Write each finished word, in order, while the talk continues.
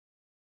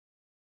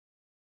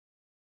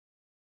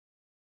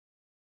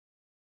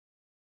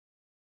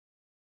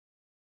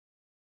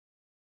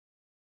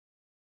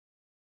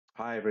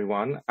Hi,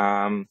 everyone.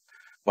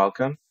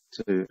 Welcome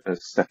to,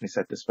 as Stephanie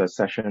said, this first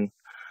session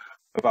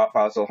about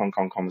Basel Hong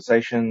Kong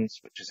Conversations,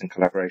 which is in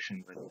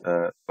collaboration with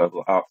the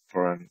Global Art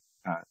Forum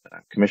that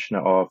I'm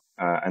commissioner of.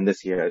 And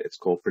this year it's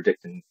called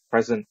Predicting the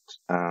Present.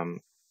 And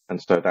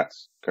so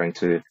that's going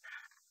to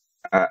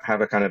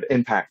have a kind of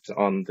impact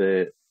on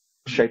the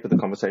shape of the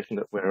conversation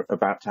that we're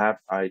about to have.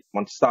 I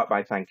want to start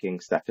by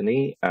thanking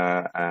Stephanie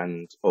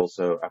and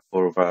also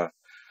Apurva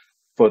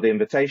for the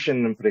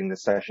invitation and putting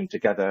this session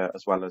together,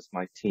 as well as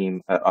my team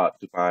at Art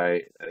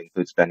Dubai, that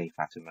includes Benny,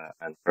 Fatima,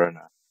 and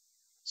Verna.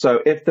 So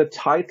if the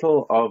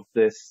title of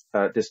this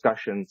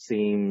discussion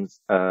seems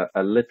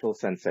a little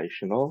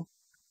sensational,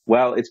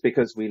 well, it's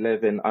because we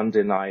live in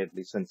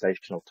undeniably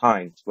sensational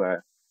times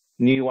where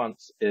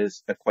nuance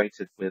is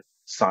equated with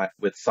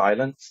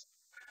silence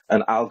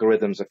and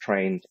algorithms are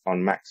trained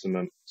on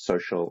maximum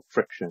social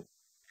friction.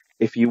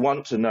 If you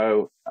want to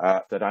know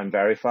that I'm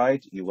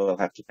verified, you will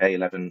have to pay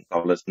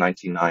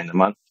 $11.99 a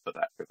month for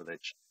that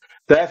privilege.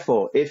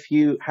 Therefore, if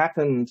you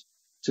happened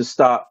to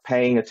start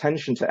paying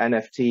attention to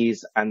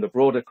NFTs and the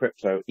broader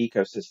crypto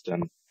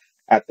ecosystem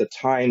at the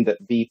time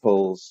that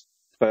Beeple's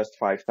first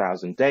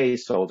 5,000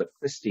 days sold at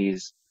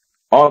Christie's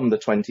on the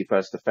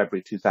 21st of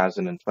February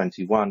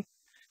 2021,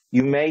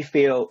 you may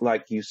feel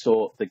like you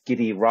saw the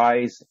giddy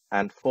rise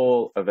and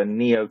fall of a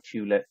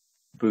neo-tulip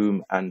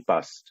boom and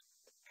bust.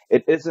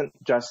 Isn't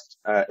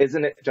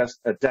it just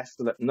a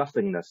desolate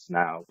nothingness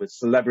now, with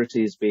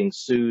celebrities being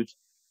sued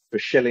for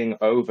shilling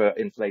over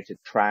inflated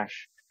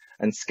trash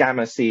and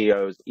scammer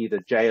CEOs either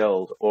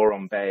jailed or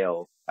on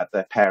bail at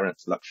their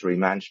parents' luxury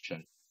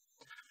mansion?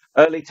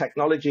 Early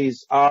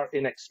technologies are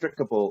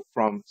inextricable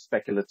from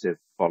speculative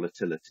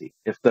volatility.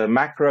 If the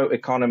macro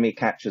economy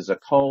catches a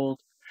cold,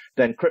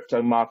 then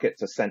crypto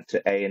markets are sent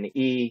to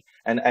A&E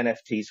and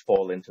NFTs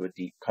fall into a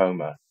deep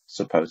coma,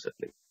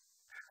 supposedly.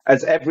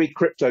 As every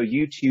crypto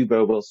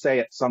YouTuber will say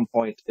at some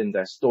point in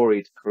their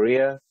storied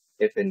career,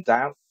 if in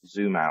doubt,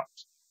 zoom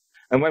out.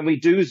 And when we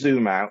do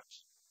zoom out,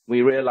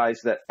 we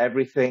realize that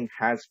everything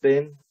has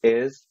been,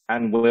 is,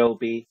 and will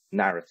be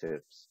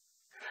narratives.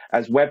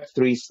 As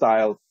Web3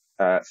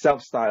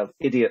 self-styled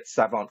idiot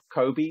savant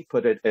Kobe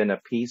put it in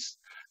a piece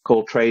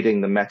called Trading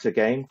the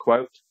Metagame,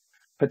 quote,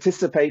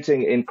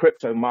 participating in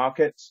crypto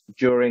markets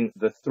during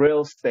the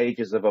thrill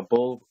stages of a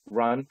bull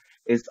run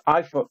is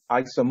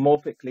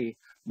isomorphically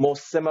more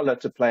similar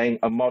to playing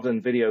a modern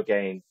video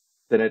game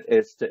than it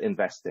is to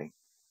investing.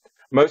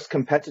 Most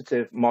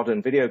competitive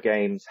modern video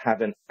games have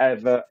an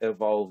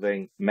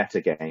ever-evolving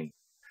metagame.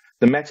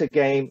 The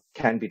metagame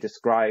can be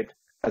described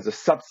as a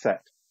subset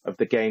of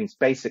the game's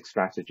basic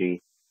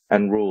strategy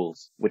and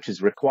rules, which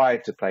is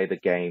required to play the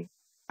game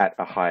at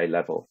a high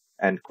level,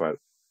 end quote.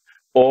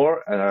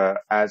 Or,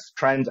 as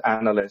trend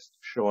analyst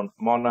Sean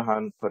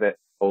Monahan put it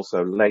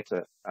also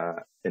later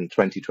in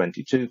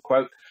 2022,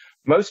 quote,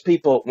 most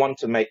people want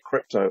to make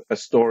crypto a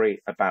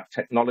story about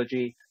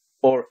technology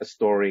or a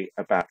story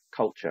about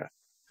culture.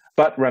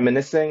 But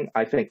reminiscing,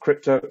 I think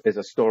crypto is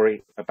a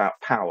story about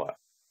power.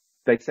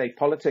 They say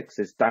politics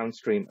is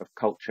downstream of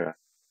culture,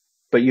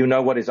 but you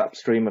know what is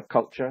upstream of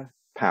culture?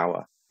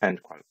 Power,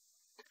 end quote.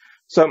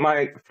 So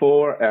my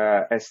four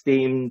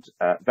esteemed,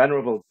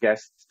 venerable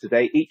guests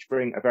today each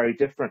bring a very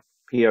different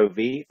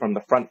POV from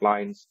the front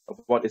lines of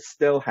what is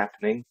still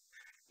happening,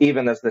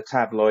 even as the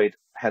tabloid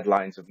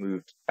headlines have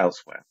moved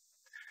elsewhere.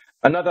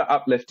 Another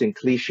uplifting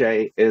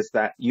cliche is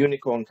that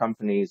unicorn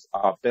companies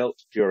are built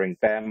during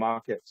bear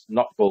markets,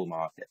 not bull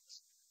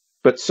markets.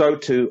 But so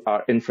too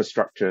are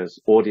infrastructures,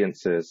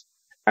 audiences,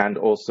 and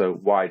also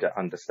wider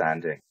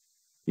understanding.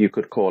 You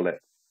could call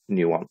it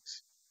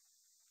nuance.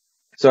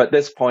 So at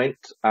this point,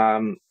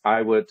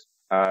 I would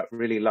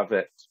really love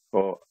it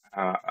for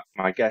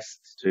my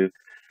guests to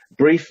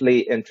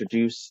briefly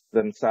introduce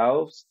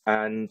themselves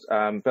and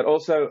but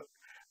also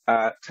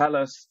tell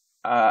us,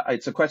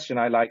 it's a question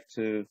I like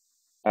to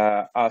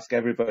ask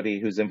everybody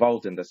who's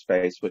involved in the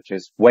space, which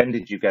is, when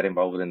did you get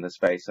involved in the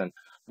space and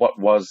what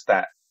was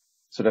that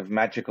sort of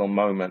magical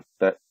moment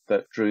that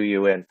drew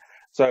you in?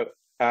 So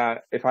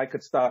if I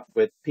could start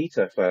with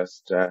Peter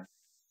first.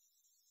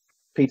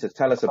 Peter,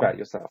 tell us about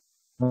yourself.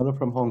 Hello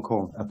from Hong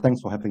Kong. Thanks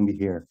for having me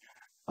here.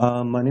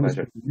 My name is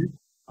Juried,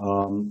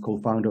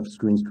 co-founder of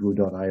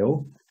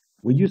screenscrew.io.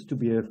 We used to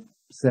be a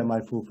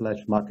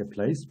semi-full-fledged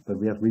marketplace, but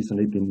we have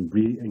recently been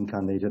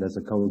reincarnated as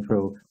a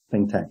cultural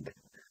think tank,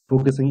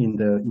 focusing in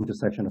the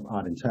intersection of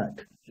art and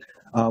tech.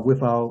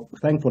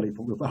 Thankfully,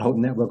 with our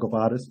network of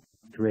artists,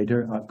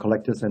 creators,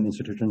 collectors, and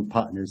institution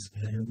partners,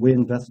 we're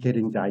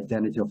investigating the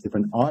identity of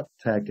different art,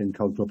 tech, and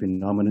cultural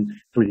phenomena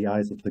through the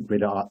eyes of the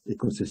greater art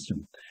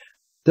ecosystem.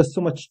 There's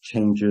so much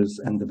changes,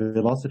 and the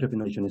velocity of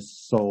innovation is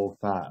so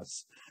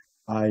fast.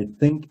 I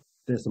think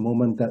there's a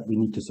moment that we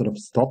need to sort of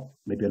stop,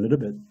 maybe a little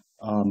bit,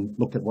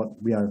 look at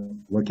what we are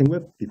working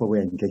with before we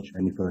engage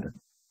any further.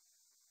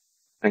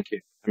 Thank you.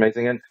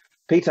 Amazing. And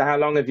Peter, how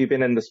long have you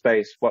been in the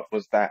space? What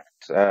was that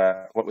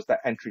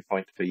entry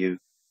point for you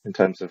in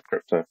terms of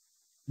crypto?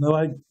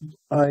 No,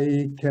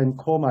 I can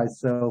call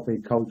myself a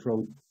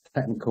cultural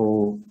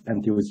technical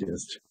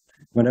enthusiast.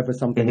 Whenever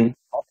something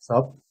pops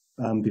up,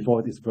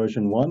 before this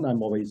version 1,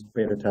 I'm always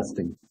beta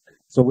testing.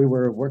 So we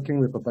were working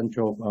with a bunch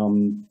of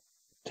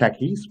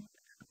techies,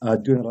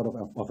 doing a lot of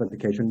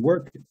authentication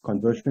work,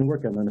 conversion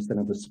work, and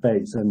understanding the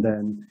space. And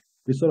then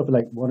we sort of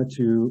like wanted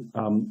to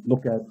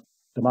look at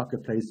the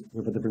marketplace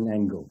with a different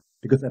angle,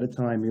 because at the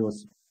time it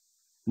was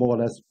more or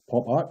less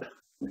pop art,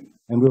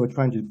 and we were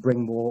trying to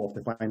bring more of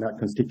the fine art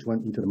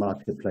constituent into the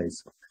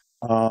marketplace.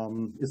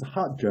 It's a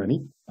hard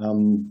journey.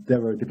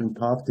 There were different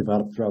paths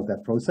developed throughout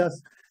that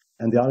process,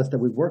 and the artists that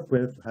we work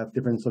with have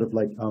different sort of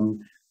like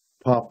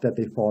path that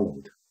they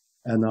followed.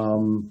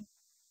 And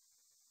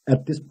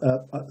at this,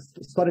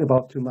 starting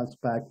about 2 months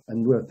back,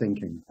 and we were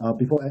thinking,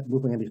 before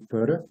moving any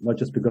further, not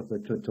just because we're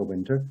to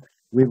winter,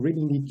 we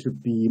really need to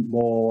be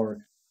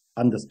more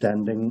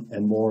understanding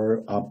and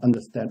more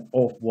understand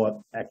of what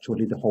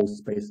actually the whole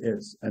space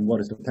is and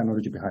what is the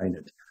technology behind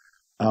it.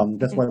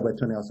 That's why we're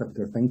turning ourselves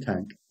into a think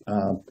tank,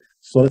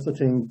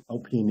 soliciting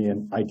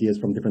opinion, ideas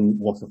from different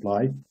walks of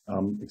life,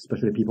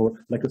 especially people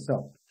like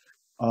yourself.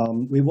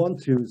 We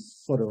want to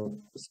sort of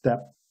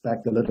step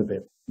back a little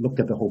bit, look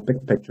at the whole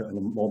big picture in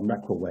a more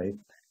macro way,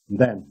 and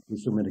then we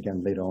zoom in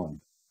again later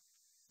on.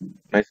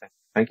 Amazing.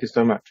 Thank you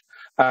so much.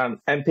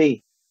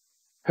 MP,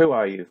 who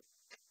are you?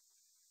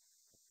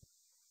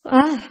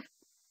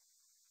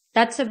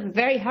 That's a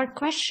very hard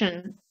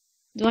question.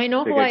 Do I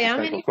know who I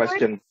am anymore?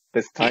 Question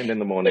this time in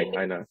the morning,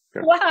 I know.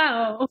 Yeah.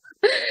 Wow.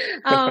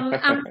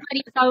 I'm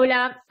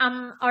Paula.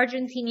 I'm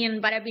Argentinian,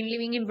 but I've been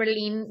living in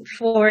Berlin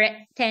for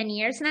 10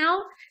 years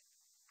now.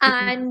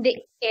 And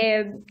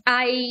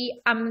I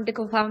am the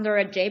co-founder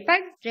at JPG.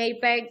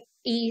 JPG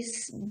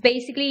is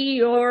basically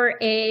your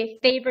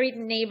favorite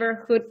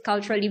neighborhood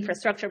cultural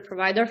infrastructure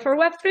provider for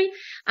Web3.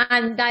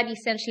 And that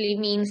essentially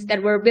means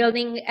that we're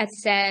building a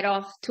set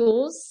of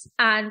tools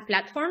and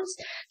platforms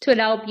to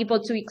allow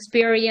people to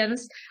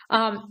experience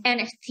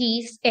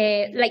NFTs,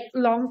 like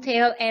long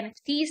tail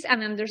NFTs,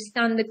 and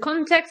understand the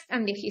context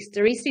and the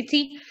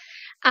historicity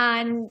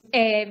and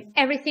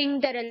everything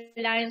that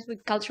aligns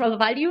with cultural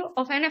value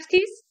of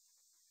NFTs,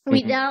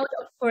 without,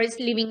 of course,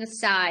 leaving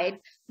aside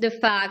the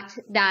fact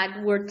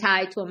that we're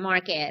tied to a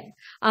market.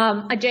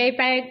 At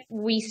JPG,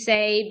 we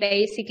say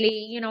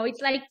basically,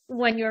 it's like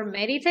when you're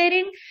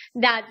meditating,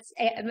 that's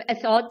a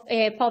thought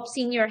pops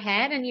in your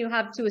head and you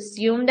have to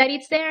assume that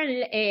it's there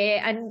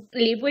and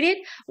live with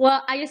it.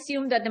 Well, I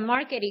assume that the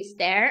market is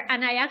there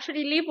and I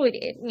actually live with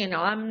it.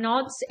 I'm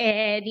not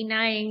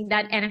denying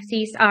that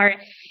NFTs are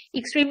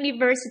extremely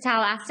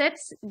versatile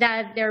assets,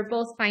 that they're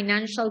both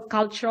financial,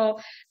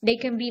 cultural, they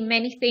can be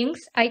many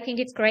things. I think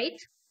it's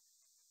great.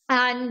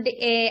 And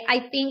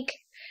I think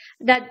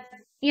that,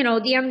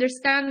 the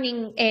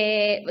understanding,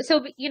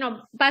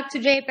 back to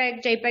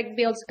JPG, JPG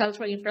builds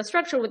cultural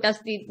infrastructure. What does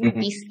this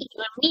even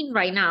mean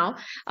right now?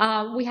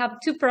 We have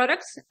 2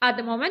 products at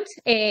the moment,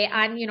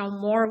 and,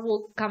 more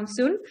will come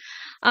soon.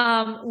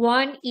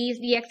 One is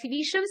the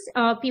exhibitions.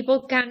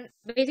 People can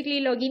basically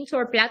log into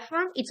our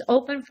platform. It's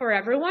open for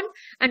everyone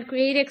and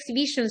create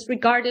exhibitions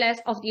regardless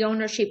of the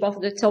ownership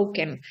of the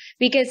token,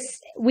 because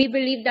we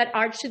believe that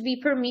art should be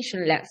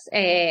permissionless.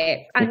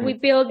 And we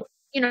build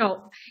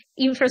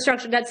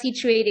infrastructure that's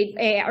situated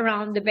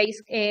around the base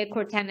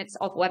core tenets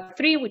of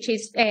Web3, which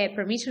is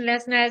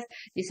permissionlessness,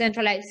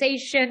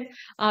 decentralization,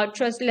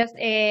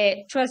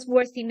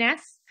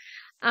 trustworthiness,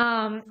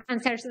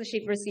 and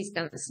censorship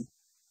resistance.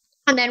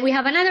 And then we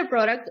have another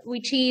product,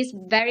 which is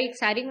very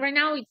exciting right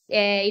now.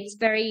 It's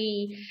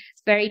very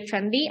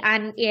trendy,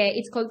 and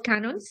it's called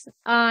Canons.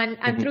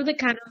 And through the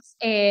Canons,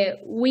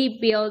 we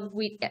build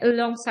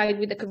alongside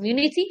with the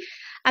community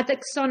a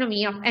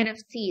taxonomy of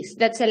NFTs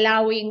that's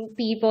allowing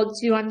people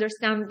to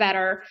understand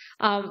better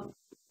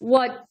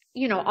what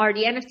are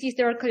the NFTs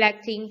they're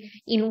collecting,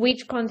 in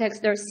which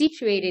context they're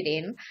situated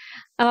in.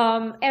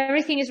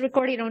 Everything is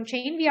recorded on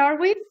chain via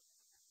Juried.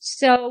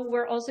 So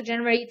we're also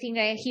generating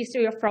a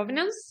history of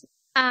provenance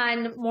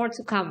and more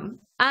to come.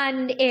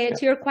 And to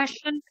your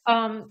question,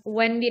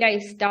 when did I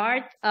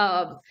start?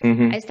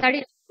 I started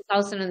in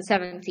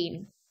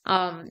 2017.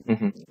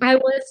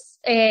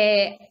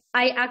 I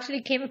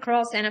actually came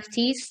across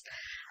NFTs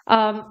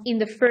in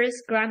the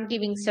first grant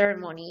giving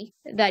ceremony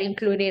that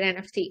included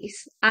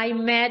NFTs. I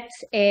met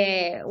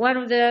one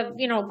of the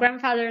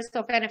grandfathers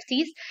of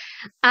NFTs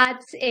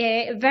at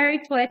very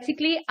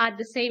poetically at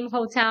the same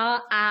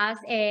hotel as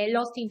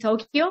Lost in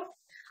Tokyo.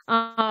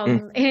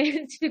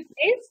 It took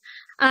place,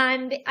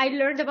 and I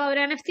learned about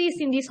NFTs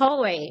in this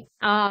hallway.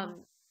 I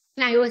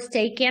was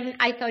taken.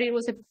 I thought it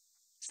was a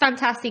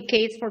fantastic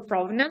case for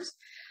provenance.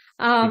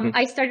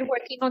 I started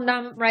working on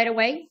them right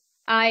away.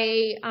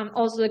 I am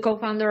also the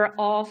co-founder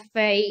of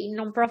a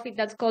nonprofit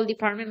that's called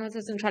Department of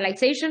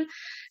Decentralization.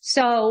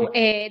 So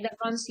that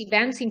runs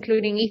events,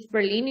 including ETH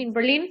Berlin in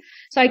Berlin.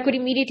 So I could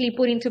immediately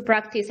put into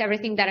practice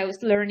everything that I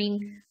was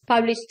learning,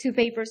 published 2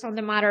 papers on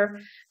the matter.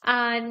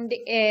 And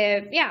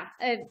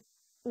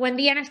when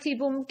the NFT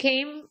boom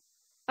came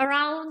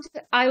around,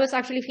 I was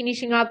actually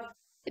finishing up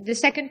the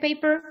second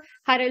paper,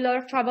 had a lot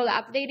of trouble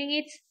updating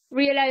it,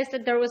 realized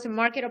that there was a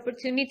market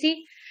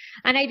opportunity.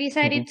 And I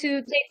decided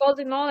to take all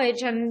the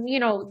knowledge and,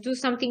 do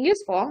something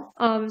useful.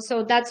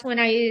 So that's when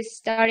I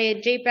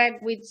started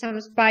JPEG with some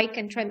Spike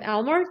and Trent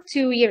Elmore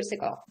 2 years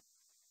ago.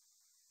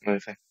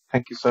 Amazing.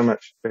 Thank you so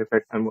much,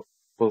 JPEG. And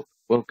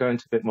we'll go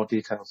into a bit more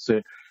detail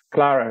soon.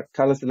 Clara,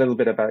 tell us a little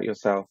bit about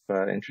yourself.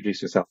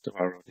 Introduce yourself to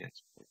our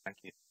audience. Thank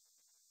you.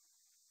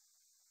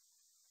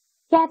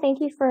 Yeah,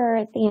 thank you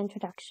for the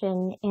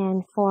introduction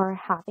and for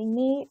having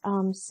me.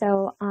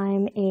 So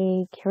I'm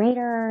a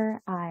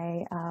curator.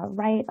 I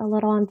write a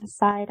little on the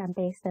side. I'm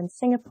based in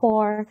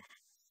Singapore.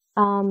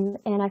 And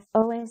I've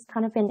always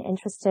kind of been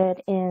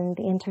interested in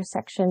the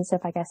intersections of,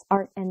 I guess,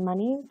 art and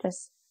money,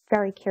 just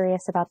very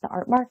curious about the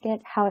art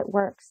market, how it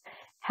works,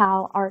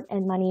 how art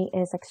and money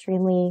is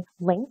extremely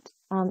linked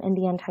in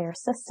the entire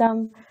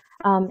system,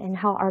 and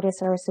how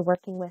artists are also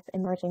working with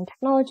emerging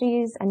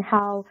technologies, and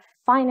how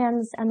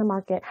finance and the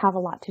market have a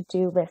lot to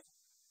do with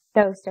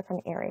those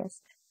different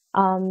areas.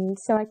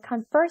 So I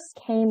kind of first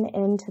came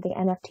into the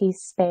NFT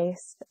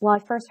space. Well, I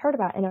first heard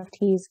about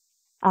NFTs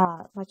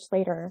much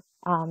later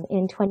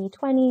in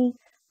 2020.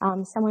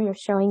 Someone was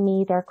showing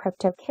me their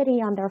crypto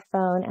kitty on their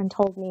phone and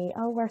told me,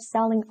 oh, we're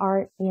selling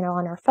art,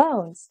 on our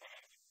phones.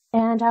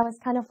 And I was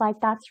kind of like,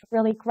 that's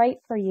really great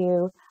for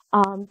you.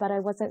 But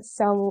I wasn't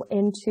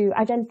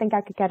I didn't think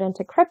I could get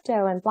into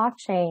crypto and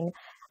blockchain.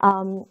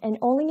 And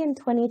only in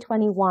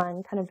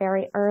 2021, kind of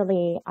very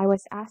early, I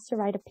was asked to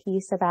write a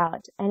piece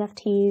about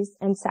NFTs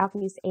in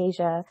Southeast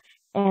Asia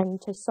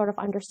and to sort of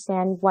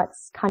understand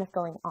what's kind of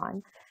going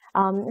on.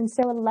 And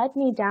so it led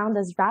me down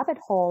this rabbit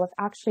hole of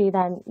actually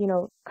then,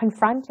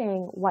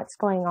 confronting what's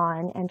going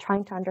on and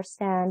trying to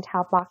understand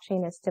how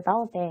blockchain is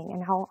developing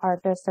and how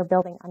artists are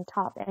building on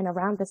top and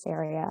around this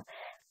area.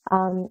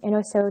 And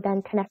also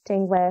then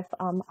connecting with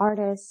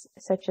artists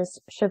such as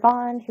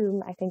Shumon,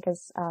 whom I think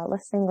is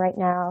listening right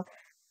now,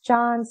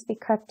 John,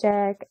 Speak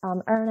Cryptic,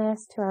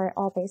 Ernest, who are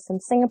all based in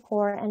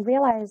Singapore, and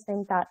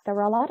realizing that there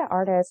were a lot of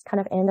artists kind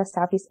of in the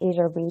Southeast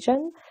Asia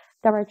region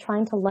that were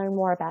trying to learn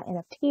more about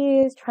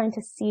NFTs, trying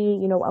to see,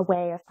 a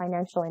way of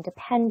financial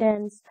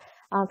independence,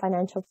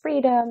 financial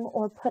freedom,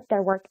 or put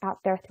their work out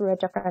there through a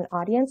different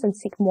audience and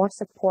seek more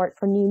support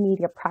for new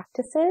media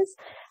practices.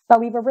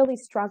 But we were really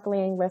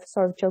struggling with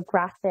sort of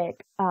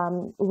geographic,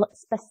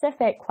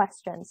 specific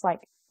questions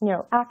like,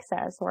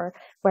 access, or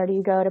where do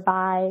you go to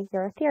buy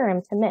your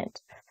Ethereum to mint?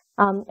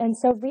 And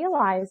so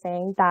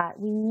realizing that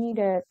we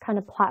needed kind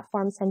of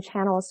platforms and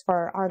channels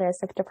for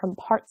artists of different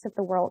parts of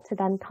the world to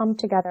then come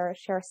together,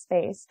 share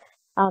space,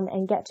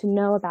 and get to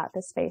know about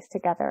this space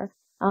together.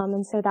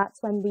 And so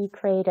that's when we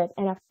created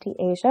NFT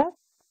Asia.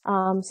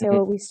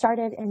 So we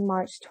started in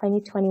March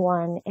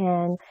 2021,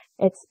 and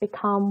it's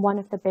become one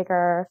of the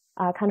bigger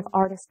kind of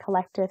artist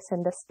collectives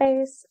in the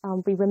space.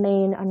 We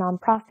remain a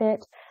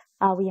nonprofit.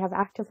 We have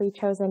actively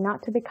chosen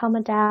not to become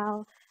a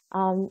DAO.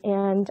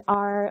 And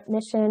our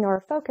mission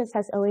or focus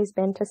has always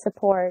been to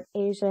support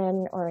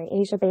Asian or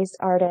Asia-based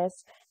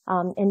artists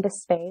in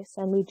this space.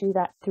 And we do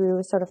that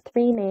through sort of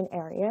three main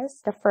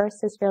areas. The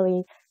first is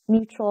really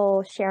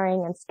mutual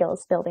sharing and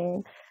skills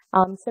building.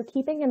 So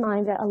keeping in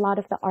mind that a lot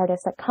of the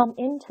artists that come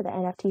into the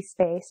NFT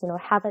space,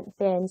 haven't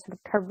been sort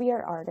of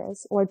career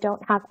artists or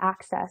don't have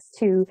access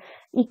to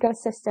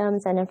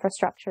ecosystems and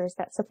infrastructures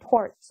that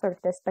support sort of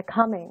this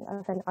becoming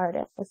of an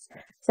artist.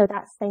 So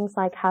that's things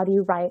like, how do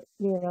you write,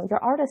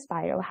 your artist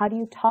bio? How do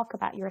you talk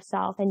about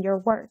yourself and your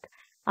work?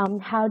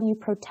 How do you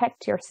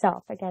protect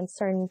yourself against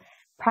certain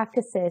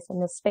practices in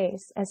the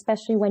space,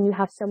 especially when you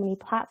have so many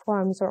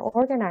platforms or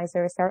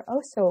organizers that are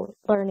also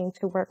learning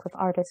to work with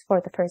artists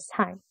for the first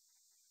time.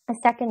 A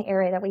second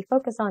area that we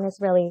focus on is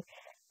really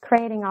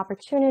creating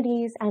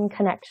opportunities and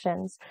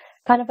connections,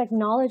 kind of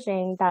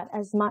acknowledging that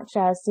as much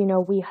as,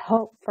 we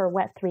hope for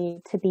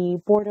Web3 to be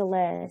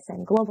borderless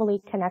and globally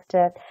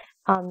connected,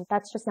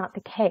 that's just not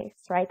the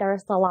case, right?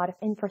 There's a lot of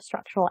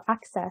infrastructural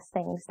access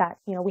things that,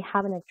 we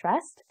haven't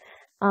addressed.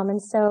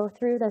 And so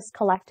through this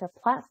collective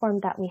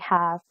platform that we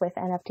have with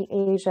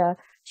NFT Asia,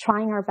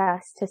 trying our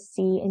best to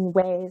see in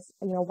ways,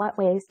 what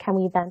ways can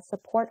we then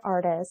support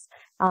artists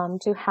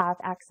to have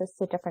access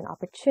to different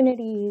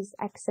opportunities,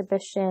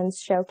 exhibitions,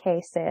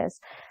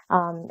 showcases,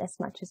 as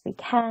much as we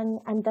can.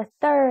 And the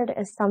third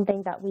is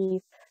something that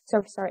we've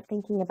sort of started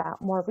thinking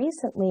about more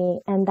recently,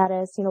 and that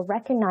is,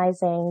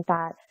 recognizing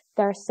that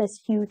there's this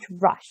huge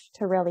rush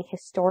to really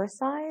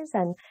historicize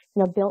and,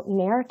 build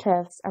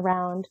narratives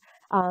around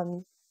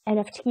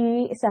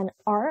NFTs and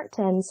art,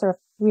 and sort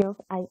of,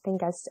 I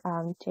think as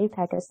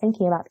JPEG is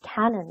thinking about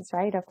canons,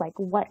 right, of like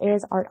what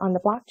is art on the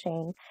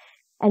blockchain,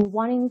 and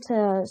wanting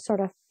to sort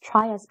of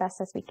try as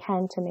best as we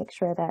can to make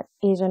sure that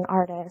Asian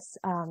artists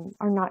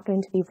are not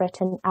going to be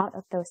written out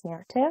of those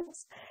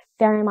narratives,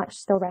 very much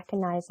still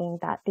recognizing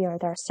that there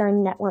are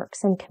certain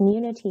networks and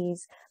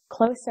communities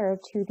closer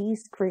to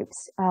these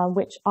groups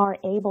which are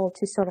able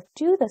to sort of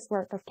do this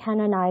work of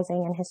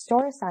canonizing and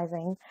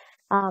historicizing,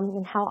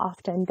 and how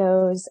often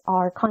those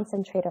are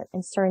concentrated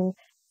in certain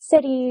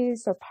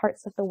cities or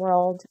parts of the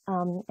world,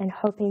 and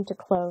hoping to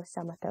close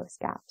some of those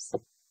gaps.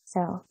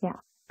 So, yeah.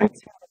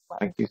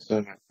 Thank you so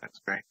much. That's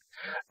great.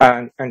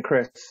 And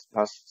Chris,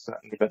 last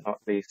certainly but not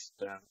least,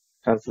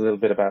 tell us a little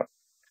bit about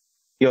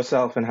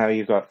yourself and how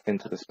you got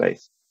into the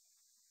space.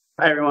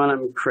 Hi, everyone.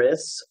 I'm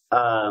Chris.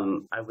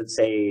 I would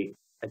say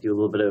I do a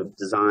little bit of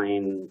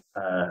design,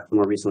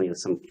 more recently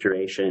some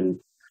curation.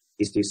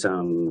 Used to do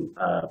some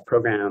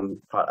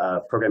program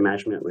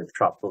management with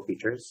Tropical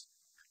Features.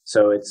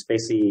 So it's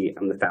basically,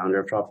 I'm the founder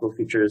of Tropical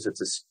Features.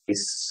 It's a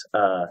space,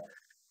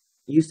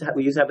 we used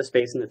to have a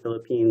space in the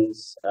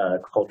Philippines,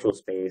 cultural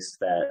space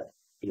that,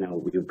 we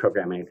would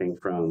program anything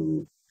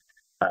from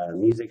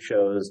music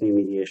shows, new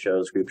media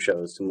shows, group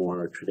shows, to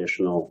more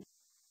traditional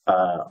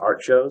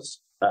art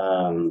shows.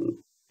 And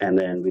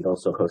then we'd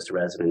also host a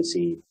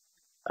residency.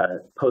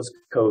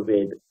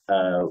 Post-COVID,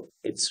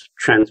 it's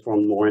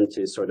transformed more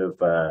into sort of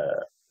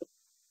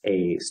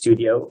a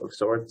studio of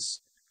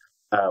sorts,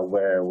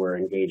 where we're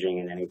engaging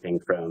in anything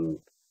from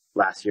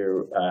last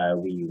year,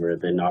 we were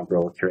the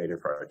inaugural curator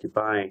for Art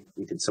Dubai.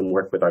 We did some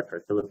work with Art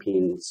for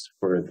Philippines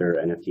for their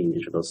NFT and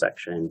digital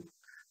section.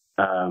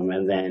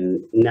 And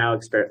then now,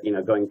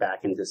 going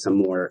back into some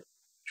more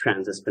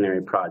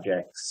transdisciplinary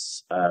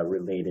projects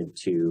related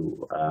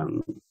to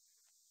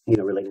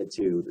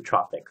the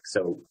tropic.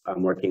 So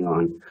I'm working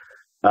on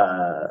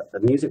a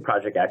music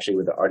project actually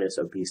with the artist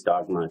of Beast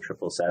Dogma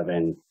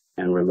 777,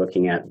 and we're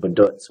looking at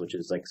baduts, which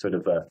is like sort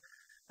of a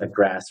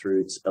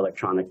grassroots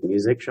electronic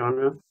music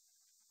genre,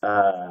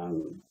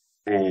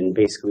 and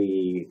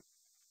basically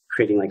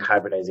creating like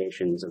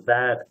hybridizations of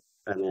that,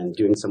 and then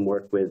doing some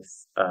work with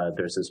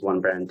there's this one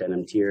brand,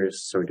 Denim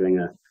Tears, so we're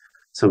doing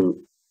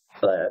some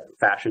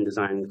fashion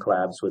design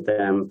collabs with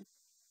them,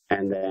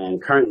 and then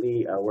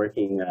currently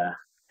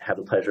have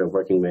the pleasure of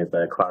working with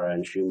Clara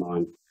and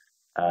Shumon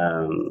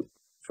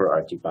for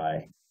Art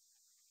Dubai.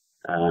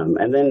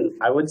 And then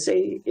I would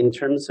say in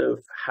terms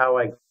of how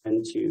I got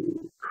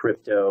into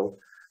crypto,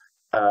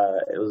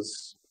 it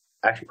was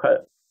actually quite,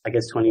 I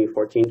guess,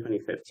 2014,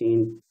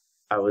 2015.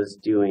 I was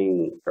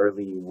doing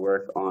early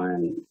work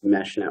on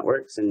mesh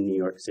networks in New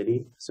York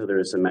City. So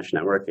there's a mesh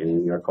network in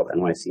New York called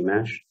NYC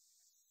Mesh.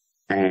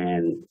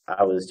 And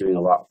I was doing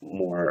a lot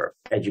more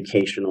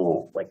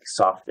educational, like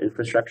soft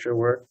infrastructure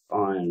work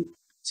on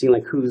seeing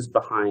like who's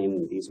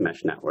behind these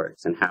mesh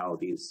networks and how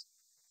these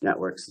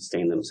networks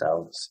sustain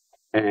themselves.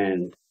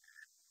 And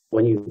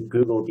when you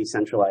Google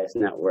decentralized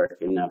network,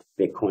 enough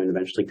Bitcoin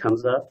eventually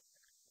comes up.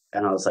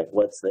 And I was like,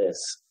 what's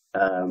this?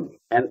 And,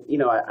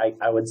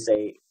 I would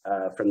say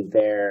from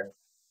there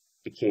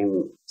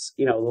became,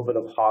 a little bit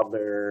of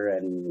hodler,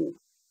 and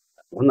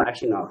well,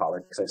 actually not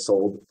hodler because I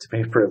sold to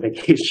pay for a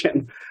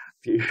vacation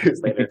a few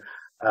years later.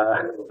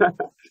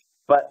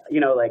 But,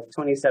 like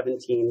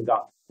 2017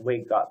 got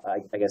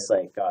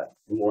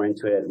more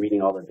into it,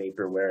 reading all the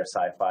vaporware,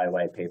 sci-fi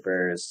white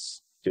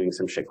papers, doing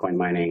some shitcoin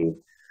mining.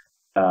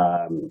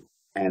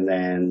 And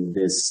then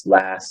this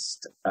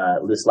last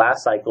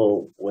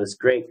cycle was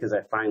great because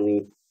I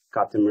finally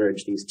got to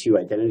merge these two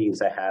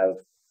identities I have,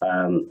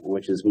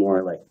 which is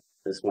more like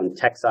this one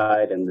tech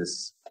side and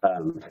this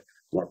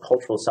more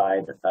cultural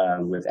side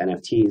with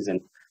NFTs.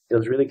 And it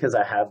was really because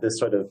I have this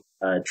sort of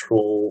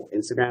troll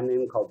Instagram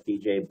name called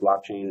DJ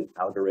Blockchain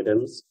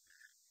Algorithms.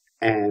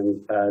 And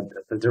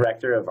the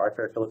director of Art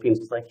for Philippines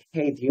was like,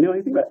 hey, do you know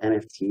anything about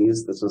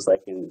NFTs? This was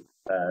like in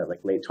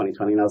late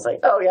 2020. And I was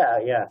like, oh,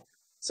 yeah.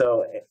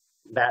 So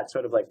that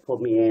sort of like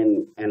pulled me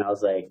in, and I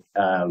was like,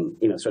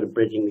 sort of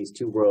bridging these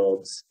two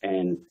worlds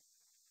and,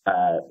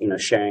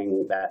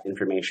 sharing that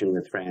information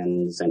with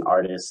friends and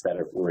artists that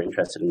were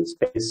interested in the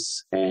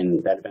space.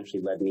 And that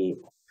eventually led me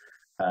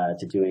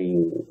to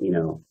doing,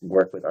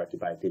 work with Art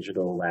Dubai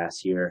Digital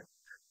last year.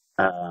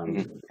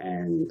 And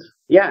then,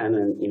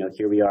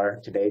 here we are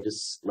today,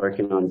 just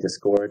lurking on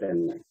Discord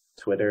and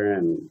Twitter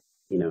and,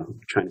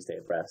 trying to stay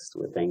abreast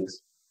with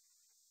things.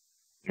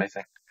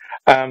 Amazing.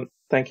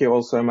 Thank you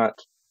all so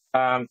much.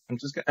 I'm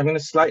going to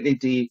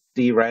slightly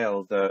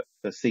derail the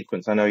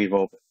sequence. I know you've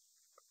all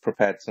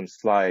prepared some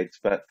slides,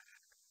 but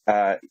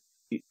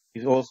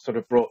you've all sort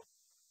of brought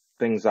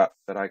things up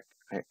that I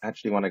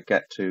actually want to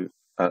get to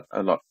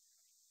a lot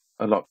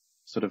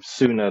sort of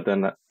sooner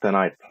than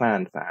I'd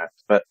planned,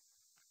 perhaps. But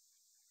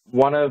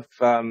one of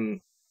the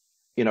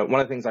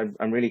things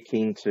I'm really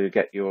keen to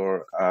get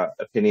your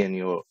opinion,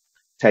 your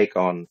take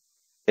on,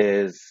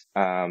 is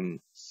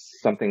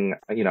something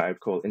I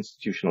would call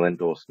institutional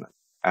endorsement.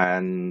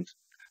 And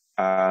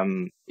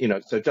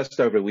so just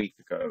over a week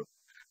ago,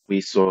 we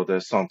saw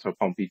the Centre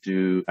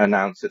Pompidou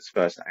announce its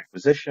first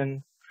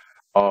acquisition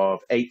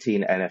of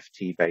 18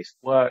 NFT-based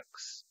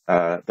works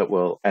that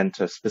will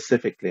enter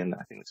specifically, and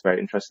I think it's very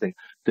interesting,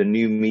 the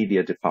new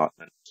media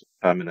department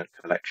permanent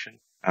collection.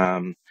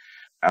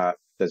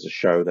 There's a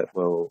show that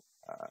will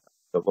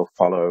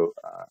follow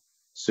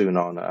soon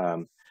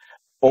on.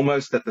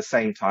 Almost at the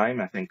same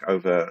time, I think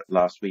over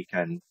last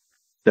weekend,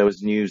 there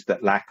was news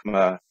that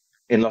LACMA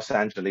in Los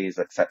Angeles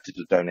accepted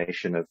a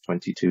donation of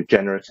 22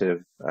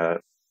 generative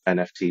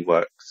NFT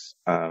works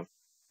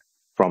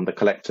from the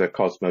collector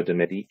Cosmo de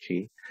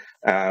Medici.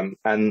 And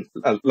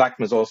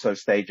LACMA is also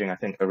staging, I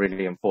think, a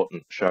really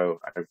important show.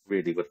 I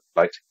really would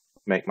like to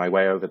make my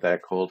way over there,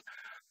 called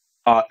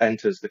art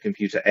enters the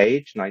computer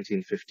age,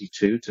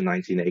 1952 to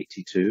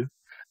 1982.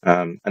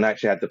 And I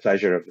actually had the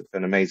pleasure of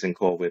an amazing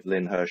call with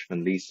Lynn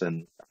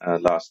Hirschman-Leeson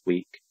last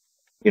week.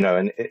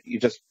 And you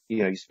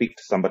speak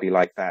to somebody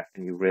like that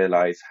and you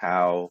realize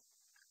how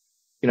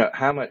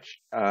much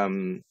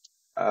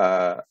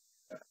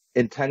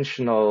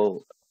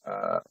intentional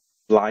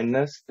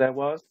blindness there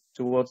was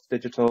towards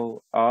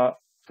digital art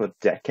for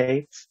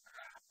decades.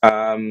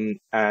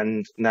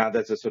 And now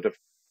there's a sort of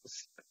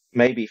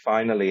maybe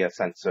finally a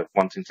sense of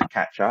wanting to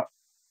catch up.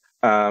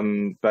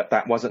 But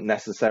that wasn't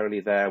necessarily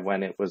there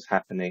when it was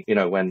happening,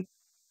 when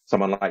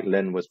someone like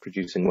Lynn was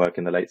producing work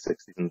in the late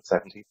 60s and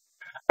 70s.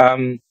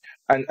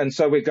 And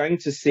so we're going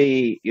to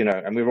see,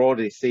 and we've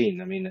already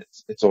seen, I mean,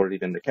 it's already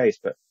been the case,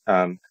 but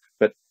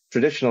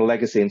traditional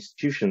legacy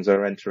institutions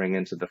are entering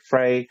into the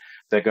fray.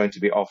 They're going to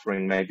be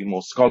offering maybe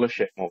more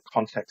scholarship, more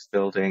context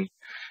building.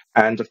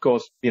 And of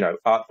course,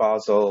 Art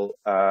Basel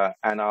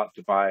and Art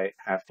Dubai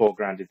have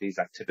foregrounded these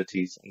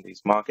activities in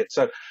these markets.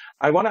 So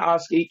I want to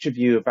ask each of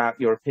you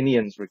about your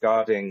opinions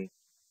regarding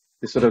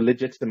the sort of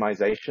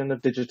legitimization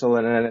of digital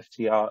and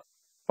NFT art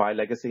by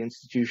legacy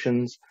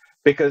institutions.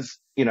 Because,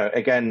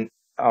 again,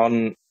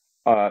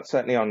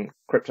 certainly on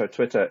crypto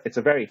Twitter, it's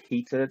a very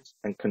heated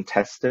and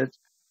contested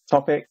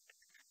topic.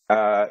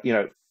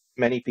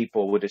 Many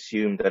people would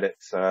assume that it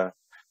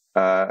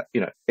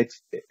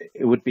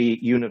would be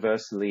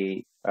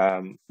universally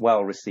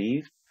well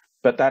received,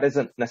 but that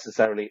isn't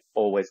necessarily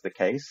always the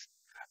case.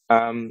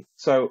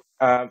 So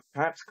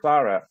perhaps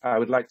Clara, I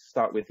would like to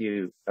start with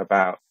you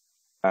about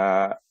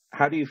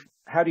how do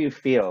you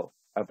feel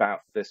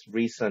about this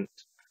recent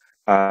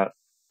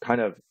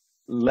kind of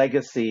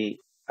legacy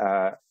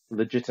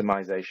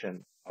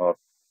legitimization of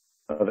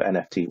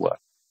NFT work?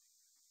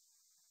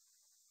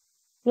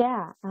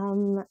 Yeah,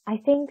 I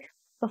think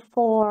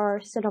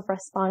before sort of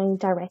responding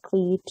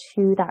directly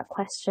to that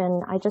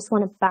question, I just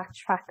want to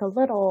backtrack a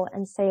little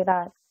and say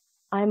that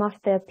I'm of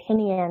the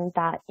opinion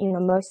that,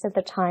 most of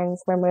the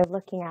times when we're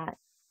looking at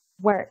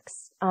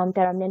works that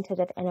are minted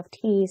as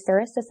NFTs, there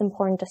is this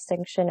important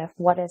distinction of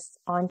what is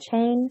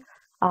on-chain,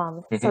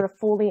 sort of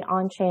fully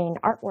on-chain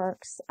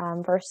artworks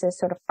versus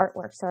sort of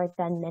artworks that are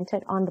then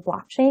minted on the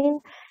blockchain.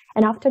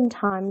 And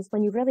oftentimes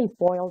when you really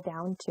boil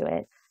down to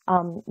it,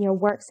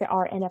 works that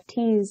are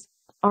NFTs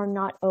are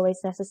not always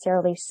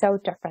necessarily so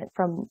different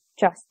from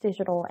just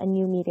digital and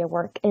new media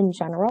work in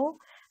general,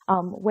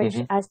 which,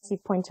 as you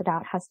pointed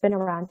out, has been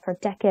around for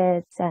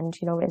decades and,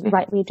 it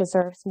rightly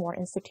deserves more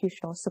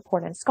institutional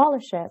support and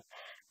scholarship.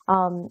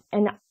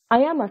 And I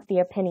am of the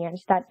opinion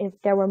that if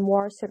there were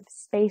more sort of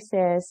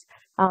spaces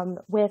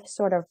with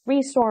sort of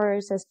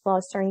resources as well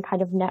as certain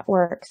kind of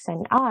networks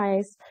and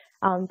eyes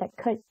that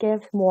could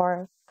give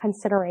more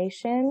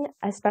consideration,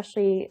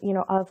 especially,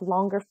 of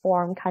longer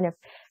form kind of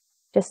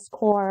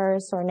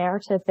discourse or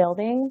narrative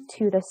building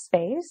to the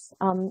space,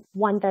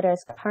 one that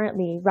is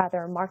currently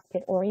rather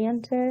market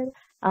oriented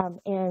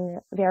and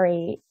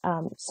very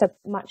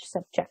much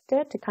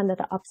subjected to kind of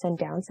the ups and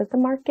downs of the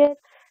market.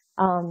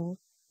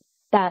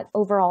 That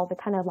overall the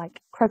kind of like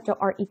crypto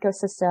art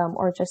ecosystem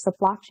or just the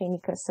blockchain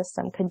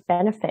ecosystem could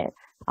benefit,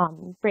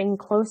 bring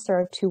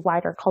closer to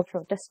wider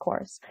cultural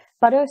discourse,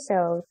 but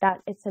also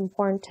that it's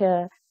important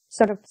to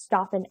sort of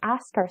stop and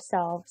ask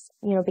ourselves,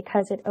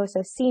 because it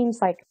also seems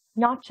like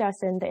not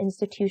just in the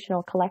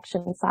institutional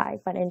collection side,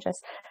 but in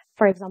just,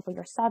 for example,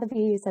 your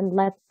Sotheby's and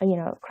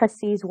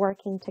Christie's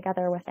working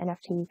together with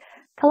NFT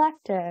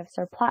collectives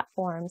or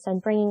platforms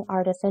and bringing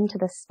artists into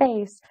the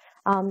space.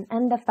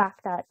 And the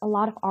fact that a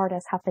lot of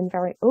artists have been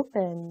very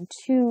open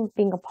to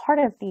being a part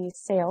of these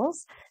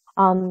sales,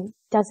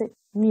 does it,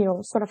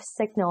 sort of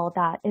signal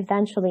that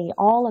eventually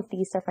all of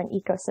these different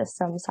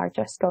ecosystems are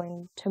just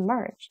going to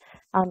merge?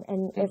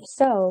 And if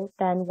so,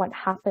 then what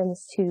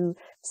happens to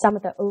some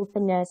of the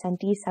openness and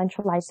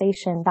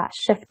decentralization, that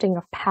shifting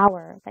of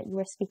power that you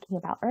were speaking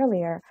about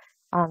earlier,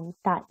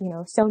 that,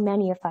 so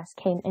many of us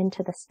came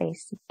into the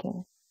space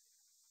seeking?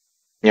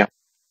 Yeah.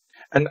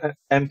 And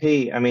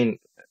MP, I mean,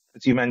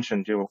 as you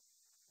mentioned,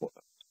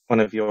 one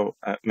of your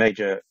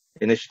major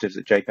initiatives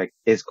at JPEG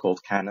is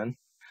called Canon.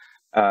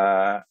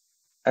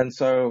 And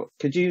so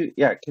could you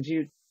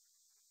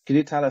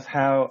tell us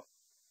how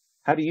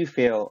do you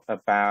feel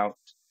about,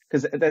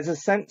 because there's a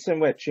sense in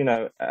which,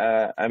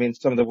 I mean,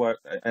 some of the work,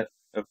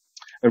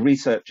 a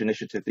research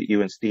initiative that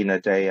you and Stina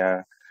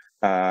Daya,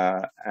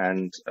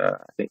 and I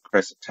think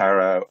Chris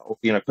Tara,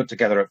 put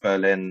together at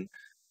Berlin,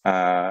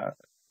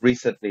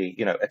 recently,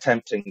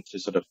 attempting to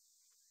sort of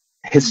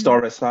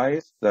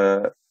historicize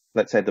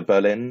let's say the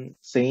Berlin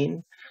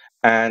scene.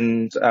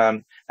 And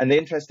the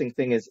interesting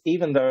thing is,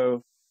 even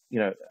though,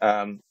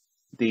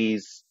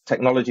 these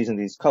technologies and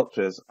these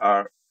cultures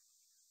are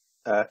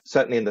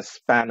certainly in the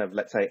span of,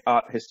 let's say,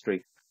 art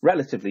history,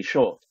 relatively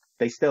short,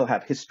 they still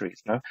have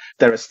histories.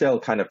 There are still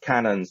kind of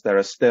canons, there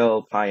are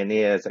still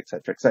pioneers, et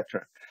cetera,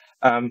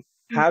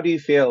 How do you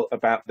feel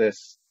about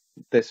this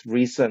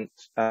recent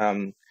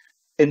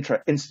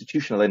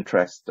institutional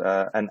interest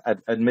and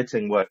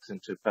admitting works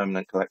into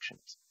permanent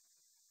collections?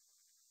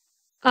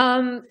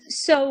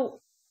 So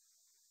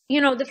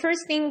the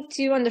first thing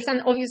to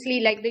understand,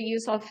 obviously, like the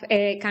use of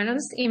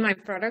canons in my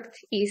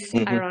product is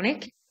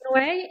ironic in a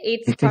way.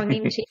 It's tongue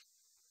in cheek.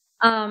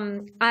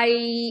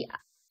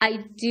 I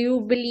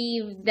do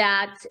believe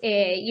that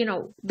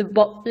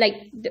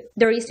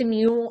there is a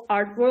new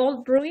art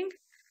world brewing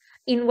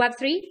in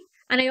Web3,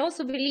 and I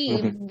also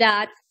believe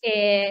that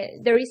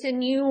there is a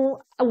new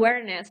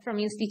awareness from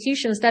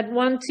institutions that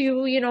want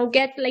to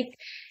get like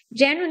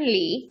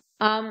genuinely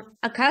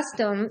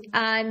accustomed,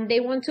 and they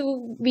want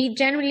to be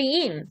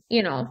genuinely in.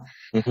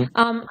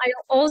 I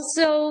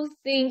also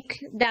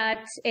think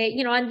that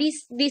and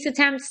these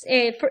attempts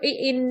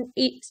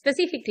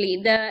specifically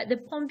the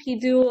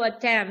Pompidou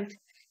attempt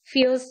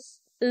feels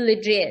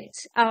legit.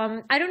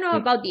 I don't know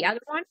about the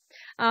other one.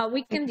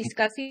 We can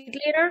discuss it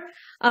later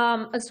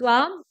as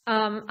well.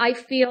 I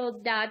feel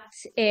that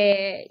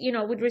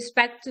with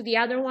respect to the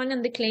other one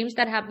and the claims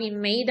that have been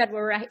made that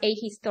were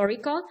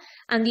ahistorical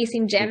and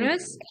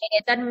disingenuous,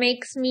 that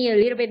makes me a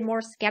little bit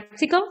more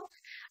skeptical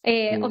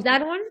of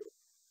that one.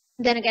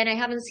 Then again, I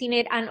haven't seen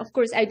it, and of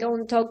course, I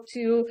don't talk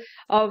to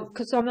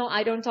Kosomo,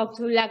 I don't talk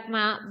to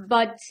Lagma,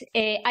 but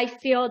I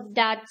feel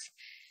that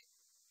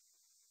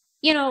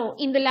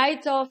in the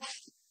light of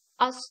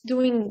us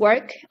doing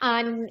work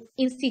and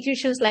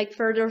institutions like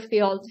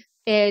Furtherfield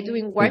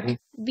doing work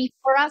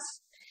before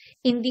us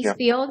in this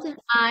field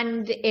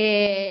and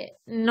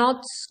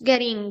not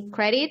getting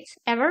credit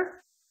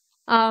ever,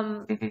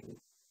 I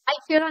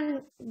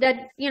feel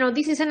that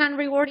this is an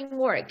unrewarding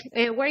work.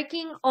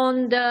 Working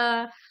on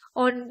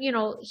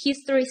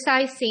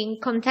historicizing,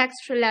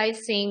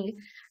 contextualizing,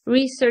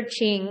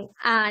 researching,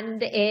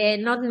 and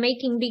not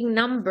making big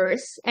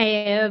numbers,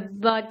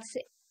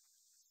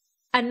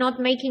 and not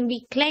making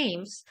big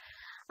claims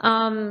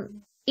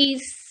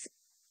is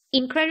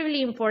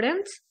incredibly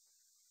important.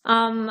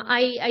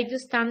 I do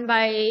stand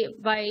by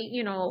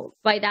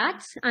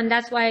that, and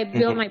that's why I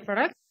build my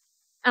product.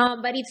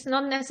 But it's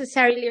not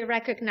necessarily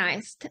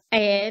recognized,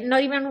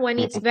 not even when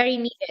it's very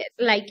needed,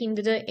 like in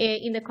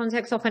the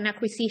context of an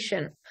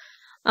acquisition.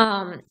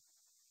 I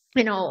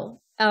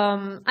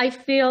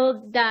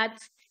feel that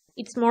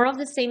it's more of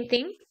the same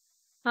thing.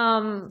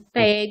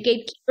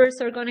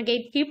 Gatekeepers are going to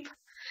gatekeep.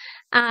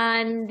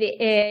 And,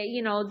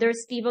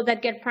 there's people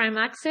that get prime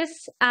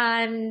access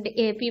and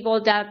people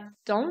that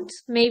don't.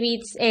 Maybe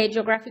it's a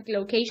geographic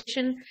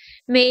location.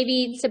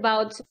 Maybe it's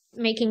about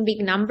making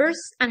big numbers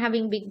and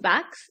having big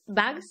bags.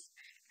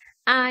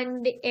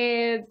 And,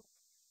 I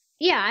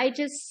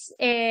just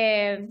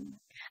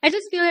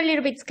feel a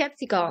little bit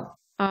skeptical,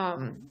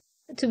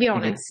 to be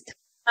honest.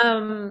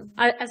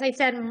 As I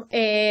said,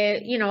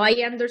 I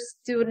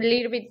understood a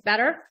little bit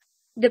better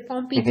the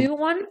Pompidou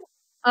one.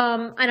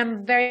 And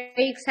I'm very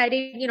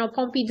excited.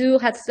 Pompidou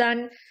has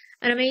done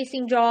an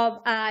amazing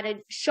job at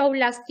a show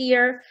last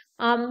year,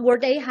 where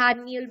they had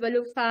Neil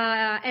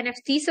Balufa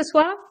NFTs as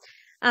well.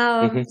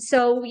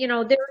 So,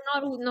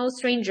 they're no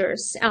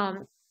strangers,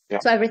 to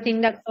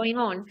everything that's going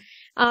on.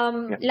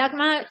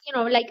 Lagma,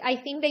 I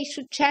think they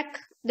should check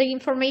the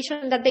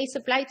information that they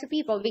supply to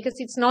people, because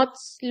it's not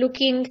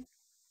looking,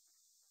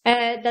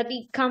 that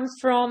it comes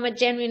from a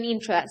genuine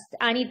interest,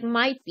 and it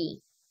might be.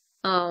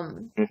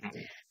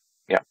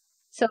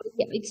 So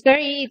it's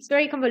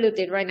very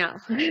convoluted right now.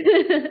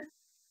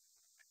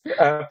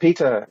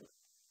 Peter,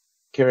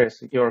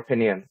 curious your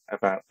opinion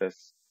about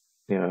this,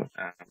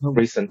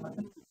 recent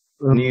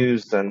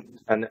news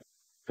and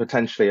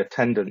potentially a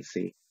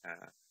tendency.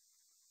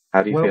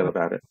 How do you feel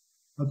about it?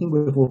 I think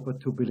with over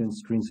 2 billion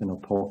screens in our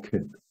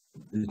pocket,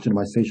 the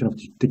legitimization of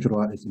digital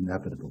art is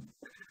inevitable.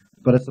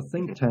 But as a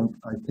think tank,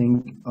 I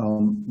think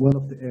one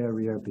of the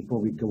areas before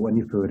we go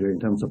any further in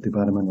terms of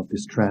development of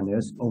this trend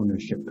is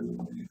ownership.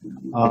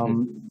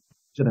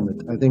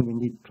 Legitimate. I think we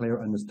need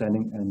clear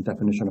understanding and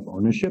definition of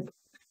ownership.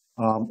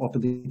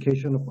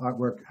 Authentication of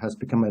artwork has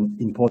become an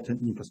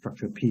important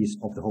infrastructure piece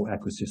of the whole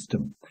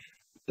ecosystem.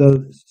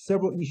 The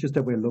several issues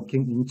that we're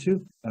looking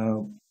into,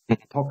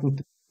 talking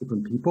to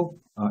different people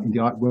in the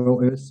art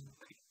world, is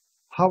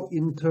how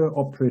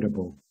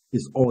interoperable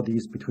is all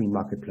these between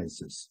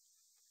marketplaces?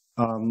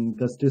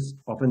 Does this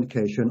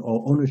authentication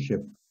or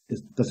ownership,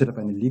 does it have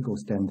any legal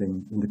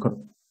standing in the court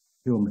of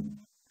human?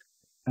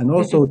 And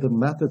also the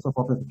methods of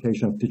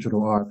authentication of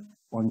digital art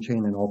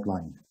on-chain and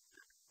offline.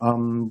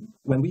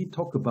 When we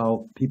talk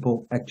about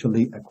people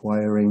actually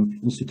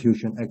acquiring,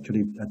 institution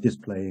actually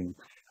displaying,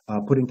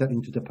 putting that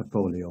into the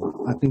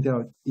portfolio, I think there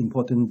are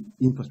important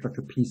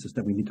infrastructure pieces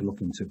that we need to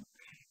look into.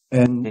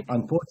 And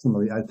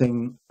unfortunately, I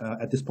think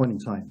at this point in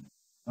time,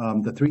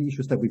 the three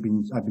issues that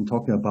I've been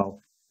talking about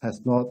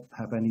has not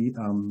have any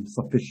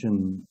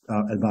sufficient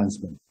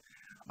advancement.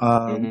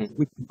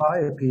 We can buy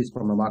a piece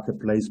from a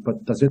marketplace,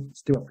 but does it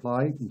still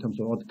apply in terms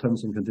of all the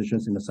terms and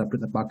conditions in a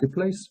separate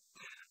marketplace?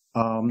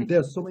 There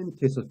are so many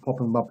cases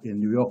popping up in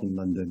New York and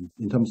London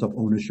in terms of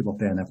ownership of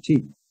the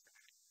NFT.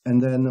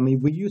 And then,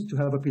 we used to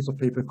have a piece of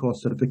paper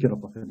called certificate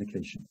of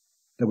authentication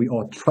that we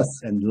all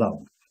trust and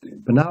love.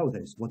 But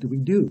nowadays, what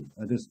do?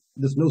 There's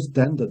no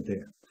standard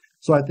there.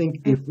 So I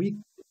think if we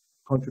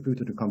contribute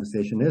to the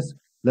conversation is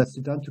let's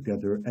sit down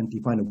together and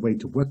define a way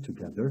to work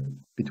together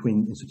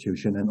between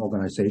institution and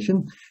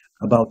organization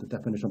about the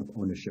definition of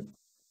ownership.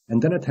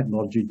 And then a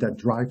technology that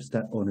drives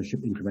that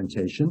ownership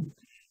implementation.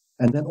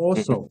 And then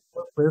also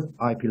with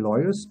IP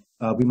lawyers,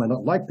 we might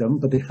not like them,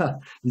 but they are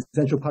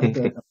essential part of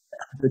the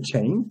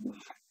chain,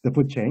 the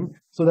food chain.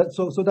 So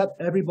that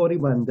everybody,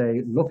 when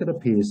they look at a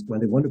piece, when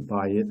they want to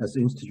buy it as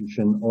an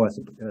institution or as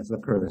a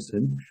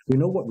person, we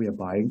know what we are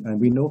buying and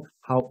we know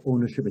how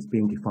ownership is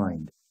being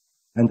defined.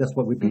 And that's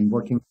what we've been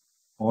working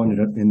on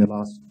in the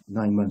last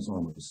 9 months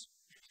almost.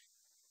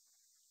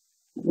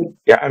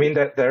 Yeah, I mean,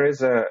 there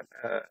is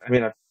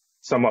I'm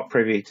somewhat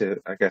privy to,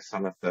 I guess,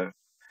 some of the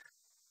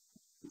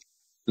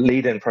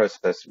lead-in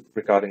process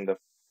regarding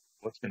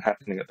what's been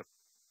happening at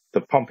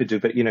the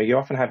Pompidou, but, you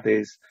often have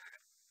these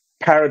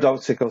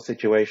paradoxical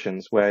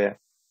situations where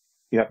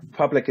you have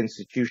public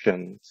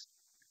institutions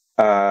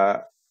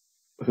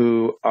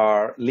who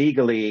are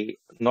legally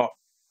not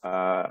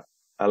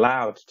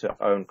allowed to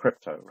own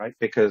crypto, right?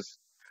 Because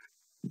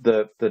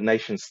the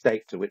nation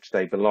state to which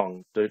they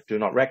belong do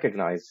not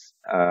recognize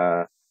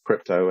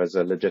crypto as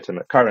a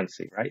legitimate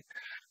currency, right?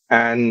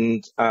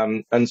 And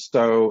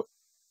so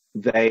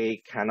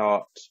they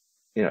cannot,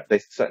 they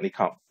certainly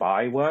can't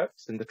buy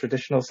works in the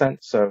traditional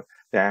sense. So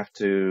they have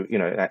to,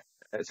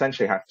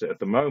 essentially have to, at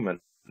the moment,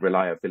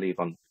 rely, I believe,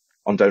 on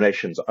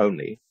donations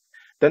only.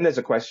 Then there's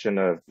a question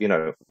of,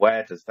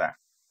 where does that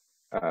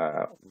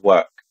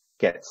work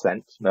get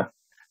sent?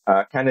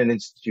 Can an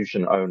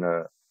institution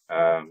owner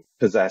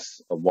possess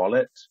a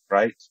wallet,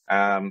 right?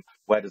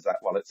 Where does that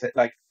wallet sit?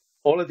 Like,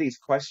 all of these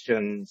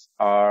questions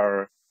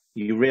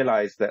you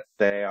realize that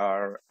they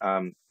are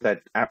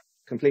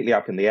completely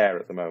up in the air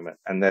at the moment,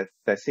 and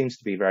there seems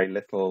to be very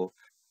little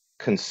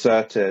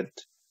concerted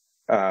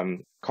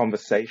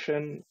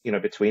conversation,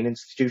 between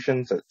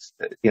institutions. It's,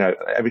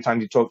 every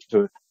time you talk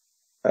to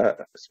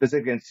a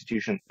specific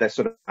institution, they're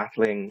sort of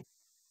battling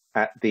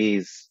at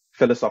these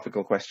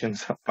philosophical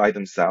questions by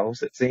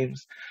themselves, it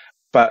seems.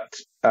 But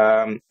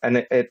but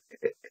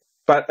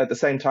at the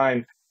same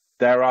time,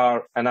 there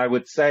are, and I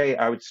would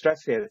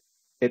stress here,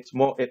 it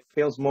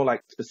feels more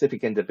like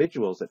specific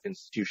individuals at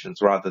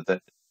institutions rather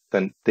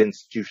than the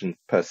institution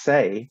per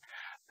se,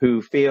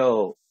 who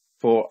feel,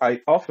 for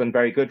often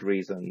very good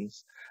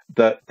reasons,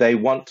 that they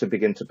want to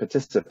begin to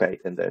participate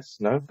in this,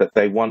 that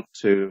they want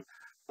to,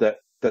 that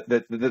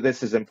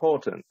this is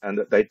important, and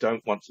that they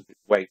don't want to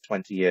wait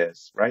 20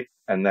 years, right?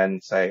 And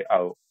then say,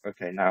 oh,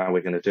 okay, now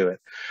we're going to do it.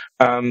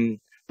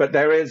 But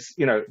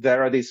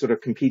there are these sort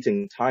of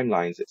competing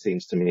timelines, it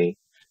seems to me.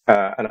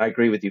 And I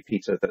agree with you,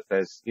 Peter, that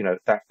there's,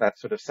 that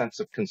sort of sense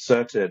of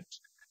concerted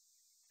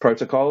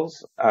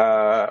protocols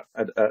at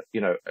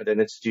an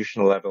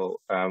institutional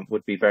level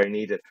would be very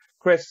needed.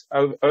 Chris,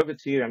 over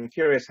to you. I'm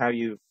curious how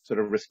you sort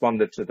of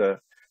responded to the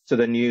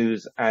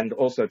news and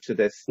also to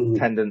this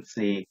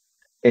tendency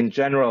in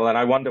general. And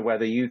I wonder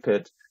whether you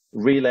could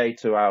relay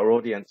to our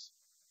audience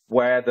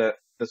where the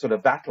sort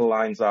of battle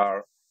lines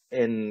are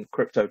in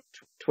crypto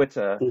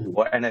Twitter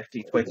or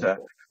NFT Twitter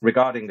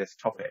regarding this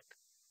topic.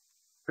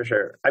 For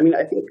sure. I mean,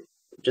 I think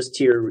just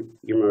to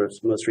your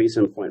most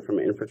recent point, from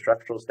an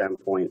infrastructural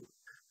standpoint,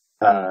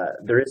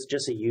 there is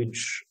just a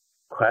huge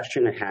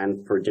question at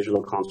hand for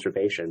digital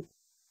conservation.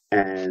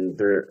 And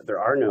there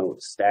are no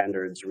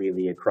standards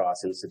really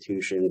across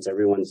institutions.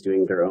 Everyone's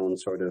doing their own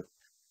sort of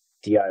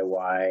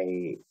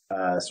DIY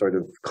sort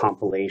of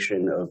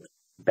compilation of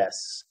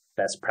best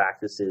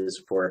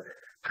practices for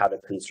how to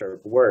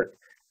conserve work.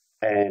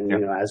 And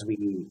as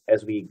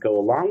we go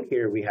along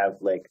here, we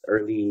have like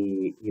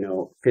early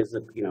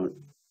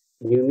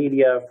new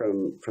media,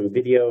 from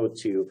video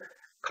to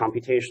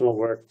computational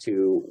work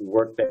to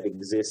work that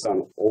exists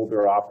on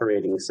older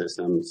operating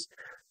systems.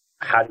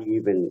 How do you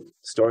even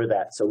store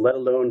that? So let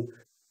alone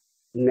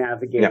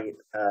navigate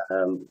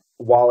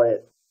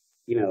wallet,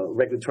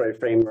 regulatory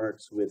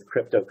frameworks with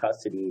crypto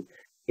custody.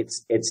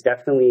 It's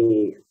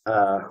definitely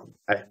I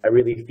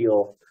really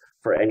feel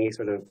for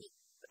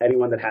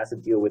anyone that has to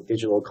deal with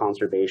digital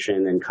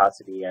conservation and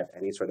custody at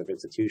any sort of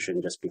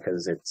institution, just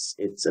because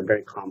it's a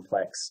very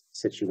complex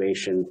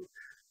situation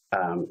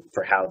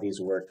for how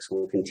these works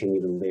will continue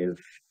to live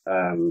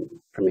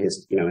from a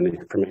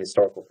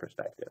historical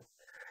perspective.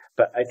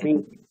 But I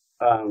think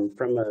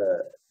from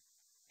a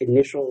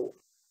initial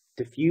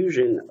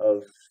diffusion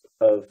of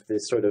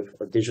this sort of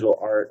digital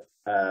art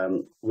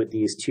with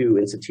these two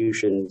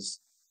institutions,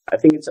 I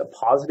think it's a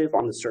positive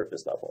on the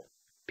surface level,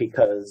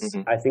 because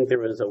I think there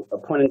was a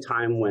point in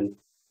time when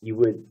you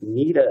would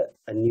need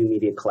a new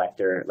media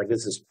collector. Like,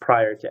 this is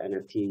prior to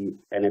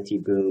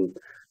NFT boom.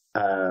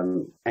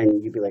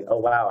 And you'd be like, oh,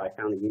 wow, I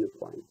found a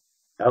unicorn.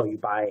 Oh, you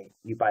buy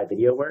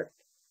video work.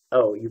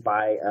 Oh, you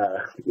buy,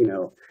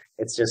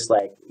 it's just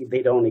like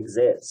they don't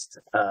exist.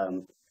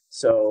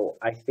 So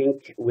I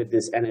think with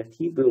this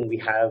NFT boom, we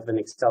have an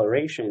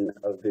acceleration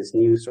of this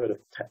new sort of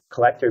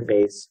collector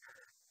base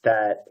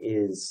that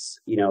is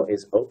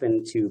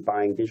open to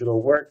buying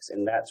digital works,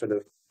 and that sort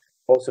of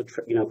also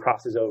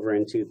crosses over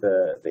into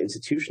the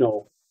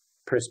institutional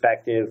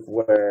perspective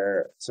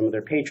where some of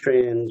their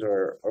patrons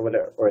or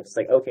whatever, or it's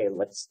like, okay,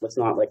 let's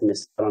not like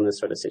miss out on this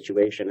sort of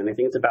situation. And I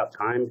think it's about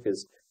time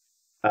because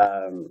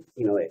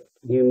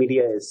new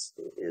media is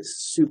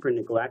super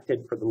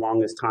neglected for the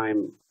longest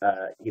time.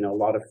 A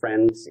lot of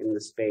friends in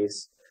the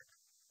space,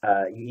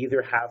 you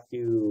either have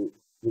to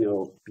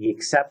be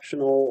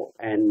exceptional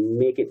and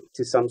make it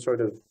to some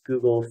sort of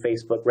Google,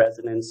 Facebook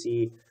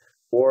residency,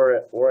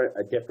 or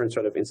a different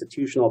sort of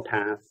institutional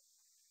path.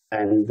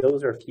 And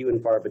those are few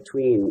and far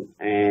between.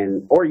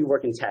 Or you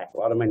work in tech. A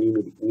lot of my new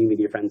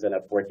media friends end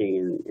up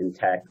working in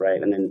tech, right?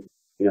 And then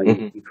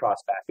you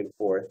cross back and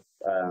forth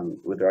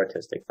with their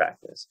artistic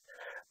practice.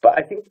 But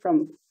I think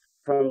from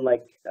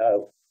like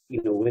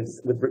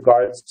with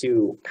regards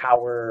to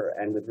power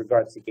and with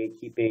regards to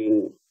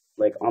gatekeeping,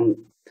 like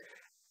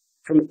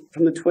from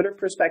the Twitter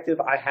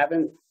perspective, I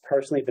haven't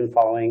personally been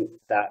following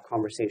that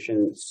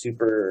conversation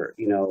super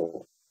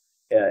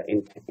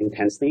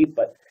intensely,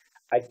 but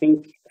I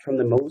think from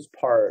the most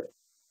part,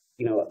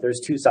 there's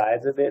two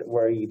sides of it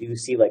where you do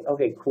see like,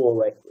 okay, cool,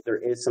 like there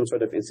is some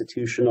sort of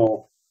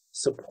institutional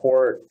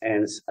support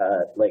and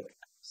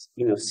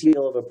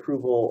seal of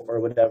approval or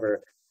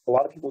whatever. A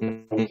lot of people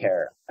don't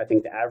care. I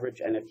think the average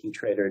NFT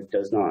trader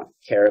does not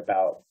care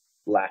about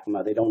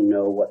LACMA. They don't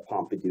know what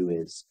Pompidou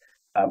is.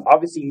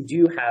 Obviously, you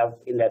do have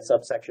in that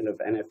subsection of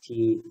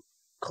NFT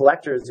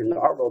collectors in the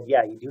art world,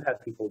 yeah, you do have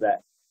people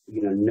that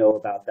know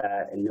about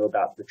that and know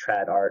about the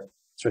trad art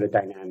sort of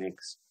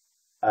dynamics.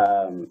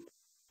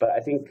 But I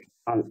think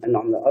on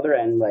the other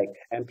end, like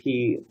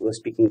MP was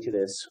speaking to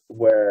this,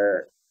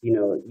 where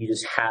you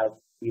just have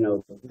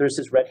there's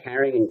this red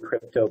herring in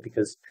crypto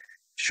because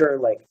sure,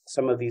 like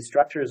some of these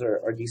structures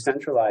are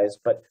decentralized,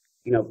 but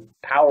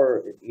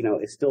power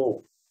is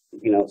still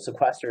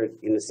sequestered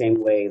in the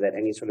same way that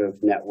any sort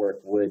of network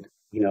would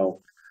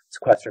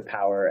sequester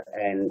power.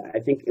 And I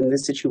think in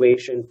this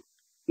situation,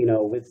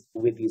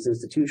 with these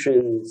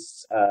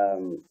institutions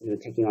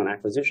taking on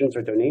acquisitions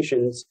or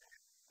donations,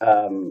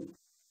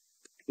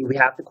 we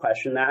have to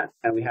question that,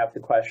 and we have to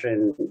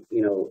question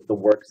the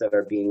works that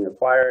are being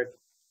acquired.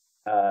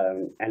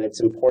 And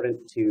it's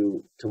important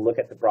to look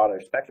at the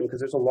broader spectrum because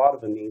there's a lot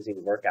of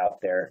amazing work out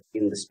there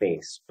in the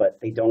space, but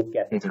they don't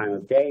get the time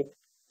of day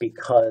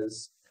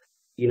because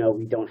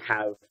we don't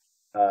have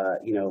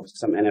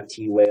some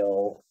NFT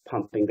whale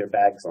pumping their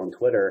bags on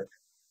Twitter.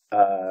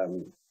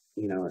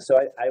 So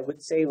I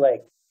would say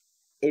like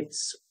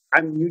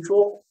I'm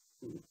neutral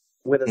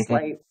with a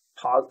slight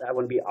pause. I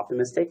want to be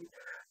optimistic,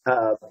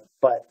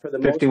 but for the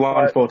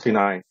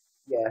 51-49.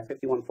 Yeah,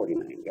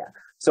 51-49. Yeah.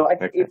 So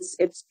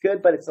it's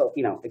good, but it's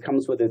it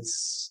comes with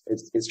its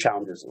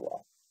challenges as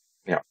well.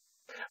 Yeah.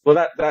 Well,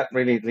 that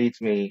really leads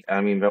me,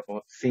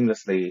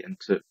 seamlessly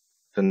into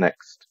the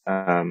next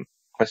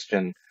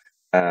question,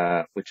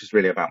 which is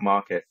really about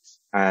markets.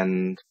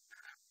 And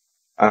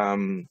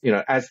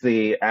as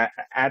the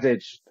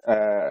adage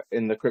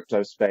in the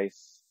crypto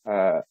space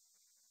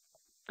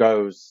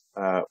goes,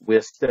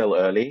 we're still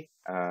early.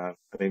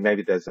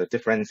 Maybe there's a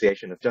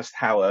differentiation of just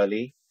how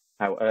early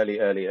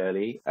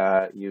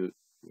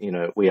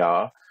we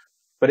are.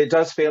 But it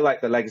does feel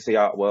like the legacy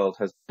art world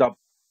has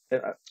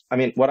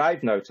what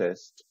I've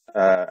noticed,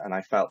 and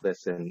I felt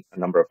this in a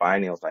number of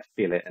biennials, I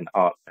feel it in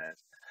art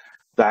fairs,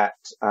 that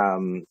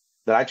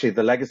actually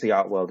the legacy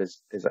art world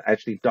is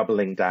actually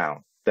doubling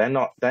down. They're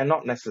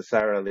not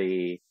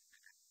necessarily,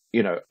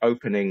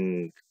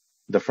 opening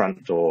the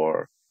front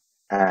door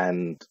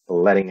and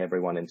letting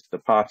everyone into the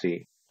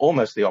party.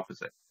 Almost the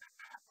opposite.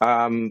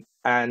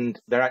 And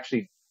they're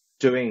actually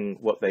doing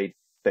what they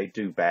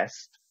do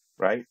best,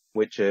 right?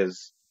 Which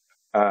is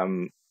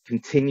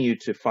continue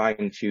to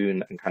fine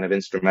tune and kind of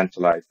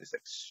instrumentalize this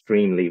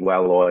extremely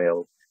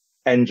well-oiled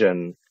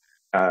engine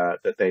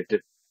that they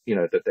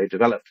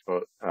developed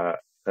for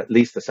at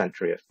least a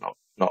century, if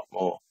not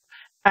more.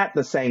 At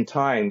the same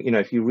time,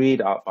 if you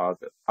read Art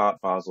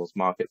Basel's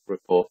market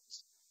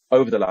reports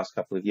over the last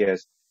couple of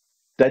years,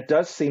 there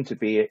does seem to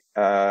be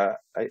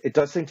it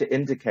does seem to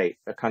indicate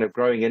a kind of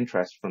growing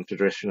interest from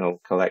traditional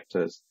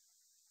collectors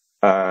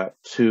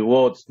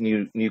towards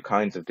new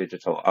kinds of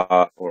digital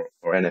art or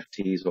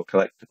NFTs or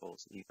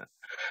collectibles even.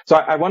 So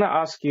I want to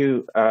ask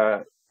you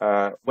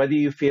whether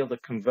you feel the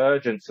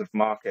convergence of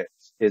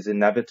markets is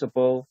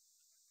inevitable,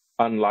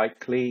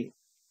 unlikely,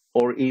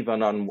 or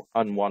even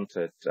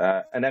unwanted.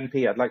 And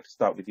MP, I'd like to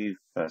start with you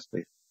first,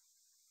 please.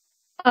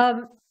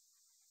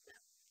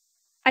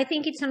 I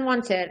think it's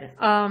unwanted.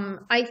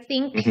 I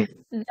think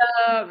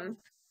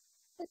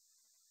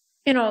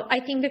I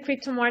think the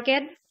crypto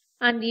market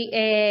and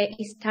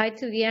is tied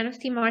to the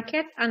NFT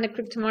market, and the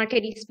crypto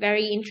market is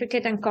very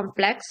intricate and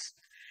complex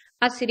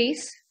as it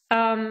is.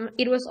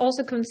 It was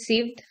also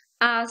conceived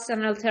as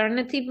an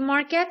alternative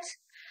market.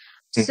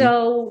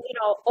 So,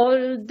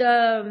 all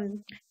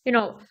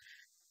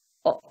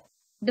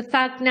the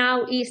fact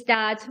now is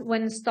that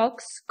when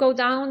stocks go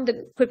down,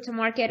 the crypto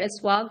market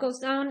as well goes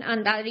down,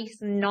 and that is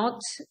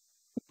not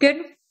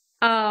good.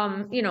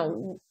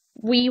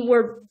 We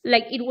were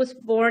like, it was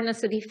born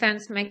as a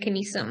defense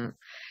mechanism.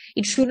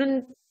 It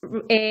shouldn't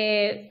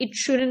it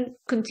shouldn't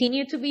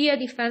continue to be a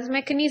defense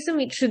mechanism.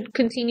 It should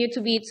continue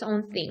to be its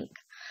own thing.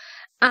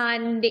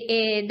 And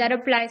that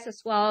applies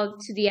as well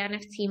to the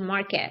NFT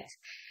market.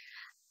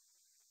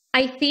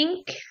 I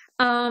think,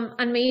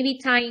 and maybe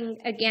tying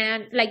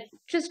again, like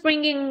just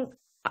bringing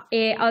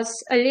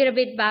us a little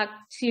bit back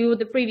to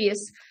the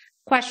previous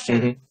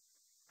question. Mm-hmm.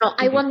 No,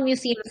 I want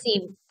museums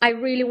in. I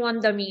really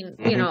want them in.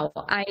 You know,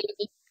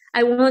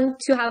 I want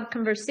to have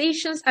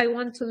conversations. I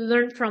want to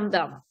learn from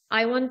them.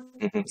 I want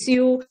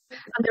to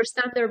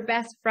understand their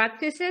best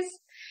practices.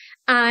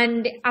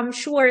 And I'm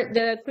sure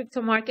the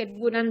crypto market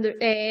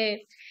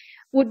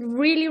would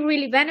really,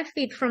 really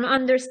benefit from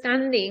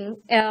understanding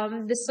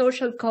the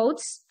social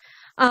codes,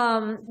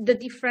 the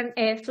different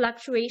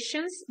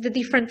fluctuations, the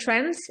different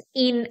trends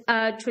in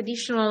a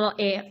traditional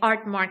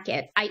art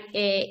market.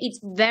 It's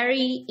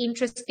very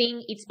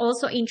interesting. It's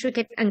also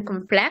intricate and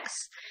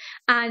complex.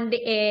 And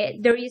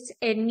there is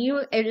a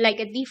new, like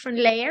a different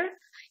layer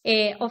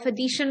of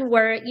addition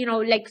where, you know,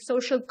 like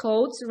social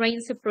codes reign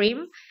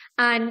supreme,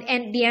 and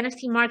the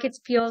NFT market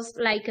feels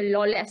like a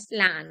lawless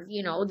land.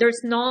 You know,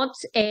 there's not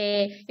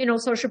you know,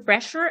 social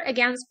pressure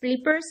against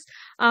flippers,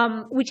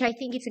 which I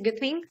think is a good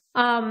thing.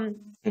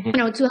 You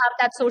know, to have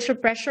that social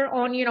pressure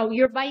on, you know,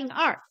 you're buying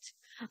art.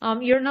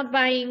 You're not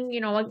buying,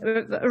 you know,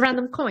 a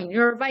random coin.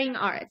 You're buying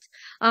art.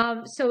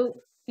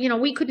 So, you know,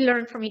 we could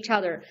learn from each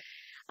other.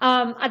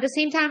 At the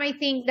same time, I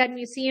think that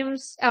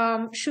museums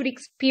should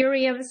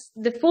experience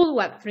the full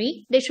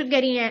Web3. They should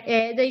get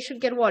in. They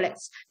should get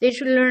wallets. They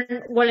should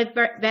learn wallet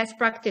best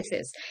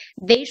practices.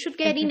 They should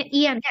get in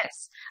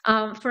ENS.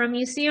 For a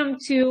museum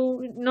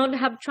to not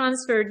have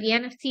transferred the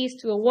NFTs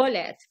to a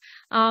wallet,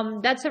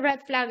 that's a red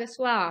flag as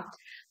well.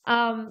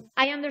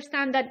 I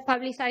understand that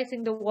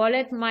publicizing the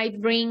wallet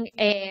might bring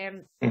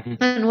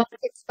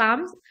unwanted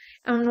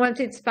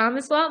spam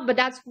as well, but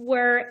that's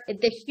where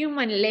the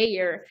human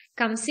layer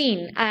comes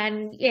in,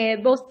 and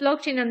both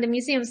blockchain and the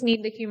museums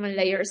need the human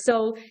layer.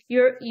 So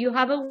you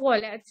have a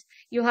wallet,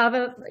 you have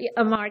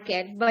a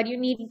market, but you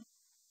need,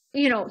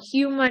 you know,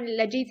 human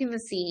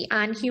legitimacy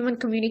and human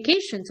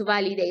communication to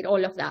validate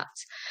all of that.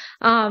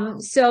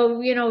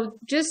 So, you know,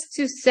 just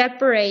to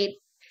separate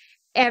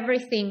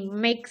everything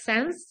makes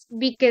sense,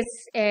 because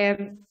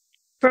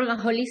from a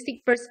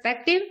holistic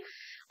perspective,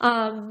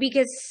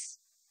 because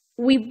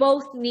we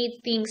both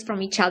need things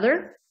from each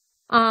other,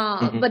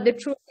 but the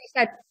truth is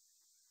that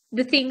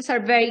the things are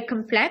very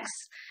complex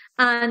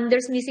and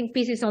there's missing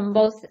pieces on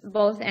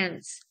both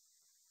ends.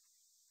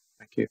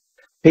 Thank you.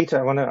 Peter,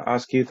 I want to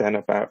ask you then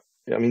about,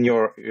 I mean,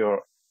 your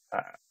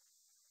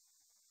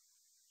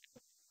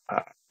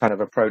kind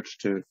of approach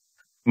to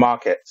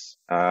markets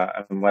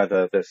and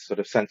whether this sort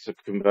of sense of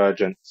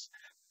convergence.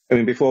 I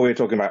mean, before we were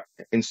talking about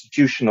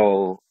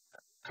institutional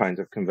kinds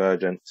of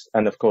convergence,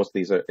 and of course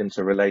these are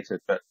interrelated,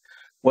 but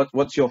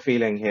what's your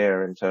feeling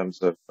here in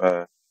terms of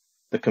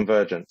the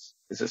convergence?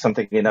 Is it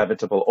something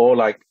inevitable, or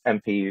like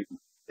MP,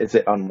 is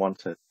it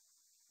unwanted?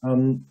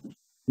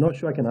 Not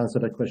sure I can answer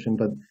that question,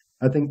 but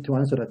I think to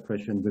answer that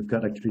question, we've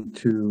got actually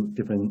two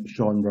different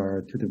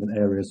genres, two different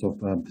areas of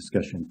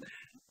discussion.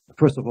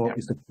 First of all,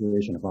 is the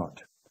creation of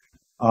art.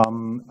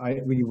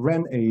 We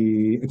ran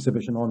a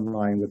exhibition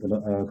online with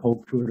a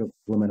whole crew of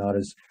women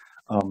artists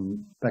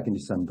back in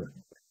December.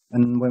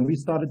 And when we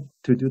started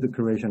to do the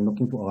curation,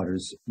 looking for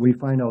artists, we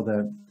find out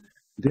that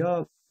there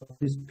are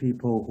these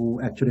people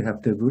who actually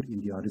have their root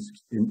in the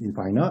artists in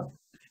fine art,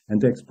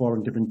 and they're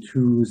exploring different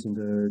tools in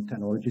the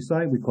technology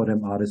side. We call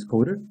them artist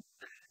coder.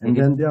 And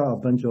then there are a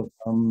bunch of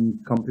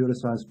computer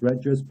science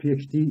graduates,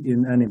 PhD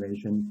in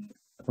animation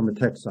from the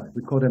tech side.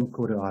 We call them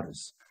coder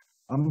artists.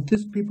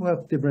 These people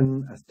have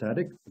different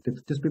aesthetic.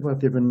 These people have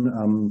different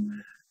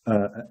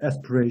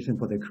aspiration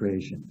for their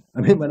creation.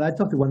 I mean, when I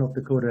talk to one of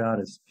the coder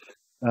artists,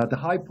 the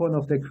high point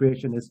of their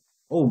creation is,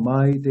 oh,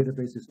 my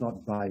database is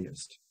not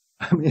biased.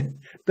 I mean,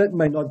 that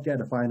might not get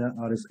a fine art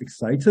artist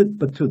excited,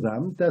 but to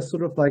them, that's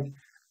sort of like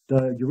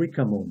the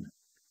eureka moment.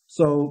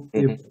 So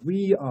if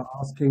we are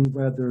asking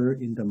whether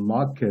in the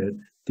market,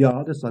 the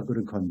artists are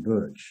going to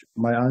converge,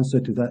 my answer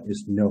to that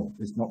is no,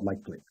 it's not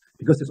likely.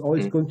 Because it's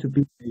always going to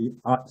be a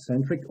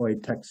art-centric or a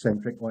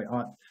tech-centric or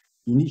art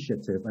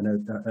initiative and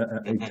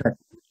a tech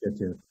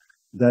initiative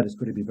that is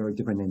going to be very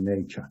different in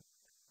nature.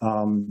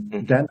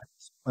 Then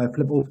I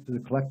flip over to the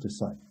collector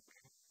side.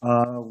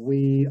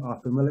 We are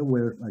familiar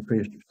with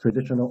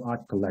traditional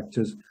art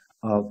collectors,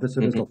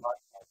 visitors of art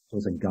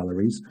galleries and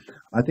galleries.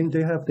 I think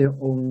they have their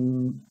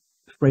own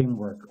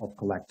framework of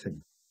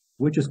collecting,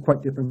 which is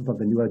quite different from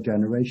the newer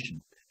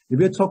generation. If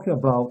you're talking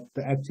about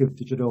the active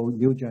digital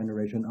new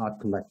generation art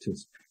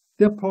collectors,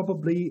 they're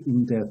probably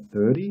in their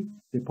 30s.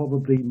 They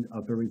probably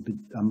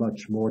are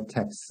much more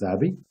tech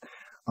savvy.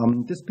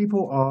 These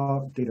people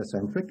are data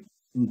centric.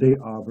 They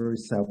are very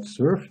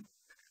self-served.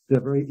 They're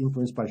very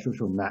influenced by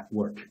social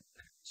network.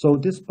 So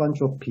this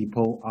bunch of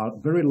people are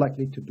very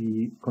likely to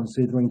be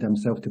considering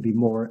themselves to be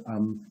more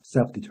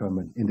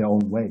self-determined in their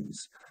own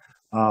ways.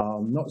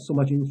 Not so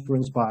much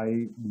influenced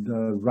by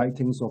the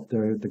writings of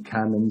the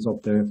canons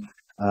of the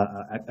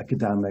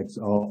academics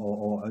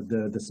or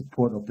the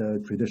support of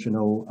the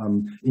traditional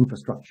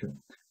infrastructure.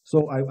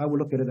 So I would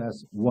look at it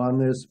as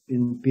one is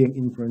being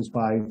influenced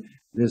by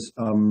this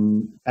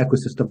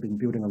ecosystem been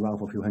building around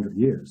for a few hundred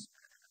years.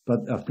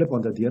 But flip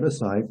on the other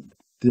side,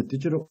 the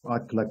digital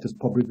art collectors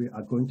probably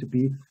are going to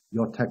be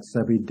your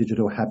tech-savvy,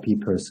 digital happy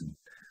person.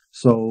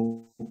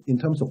 So in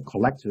terms of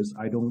collectors,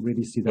 I don't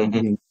really see them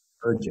being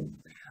urgent.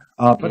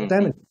 But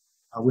then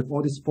with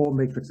all these four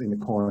matrix in the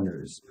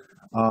corners,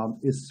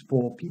 is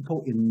for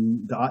people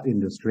in the art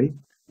industry,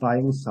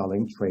 buying,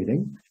 selling,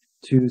 trading,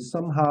 to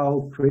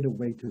somehow create a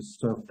way to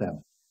serve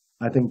them.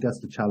 I think that's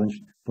the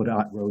challenge for the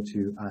art world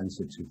to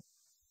answer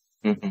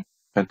to.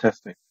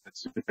 Fantastic.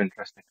 That's super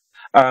interesting.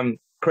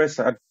 Chris,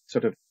 I'd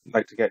sort of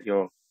like to get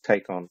your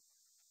take on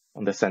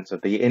the sense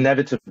of the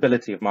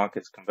inevitability of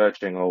markets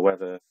converging, or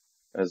whether,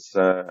 as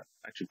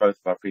actually both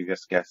of our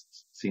previous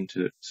guests seem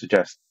to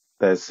suggest,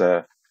 there's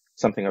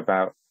something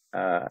about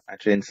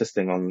actually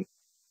insisting on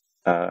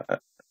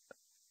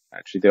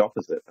actually the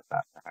opposite of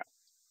that, perhaps.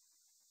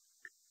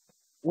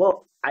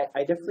 Well,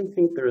 I definitely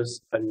think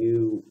there's a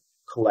new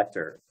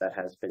collector that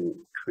has been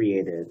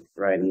created,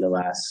 right, in the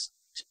last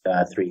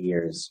 3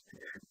 years.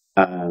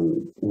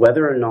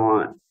 Whether or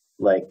not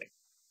like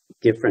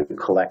different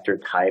collector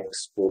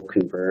types will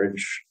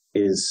converge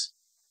is,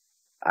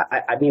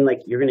 I mean,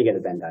 like, you're going to get a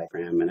Venn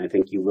diagram, and I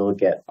think you will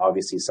get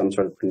obviously some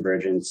sort of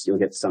convergence. You'll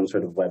get some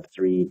sort of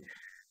Web3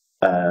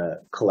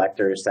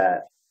 collectors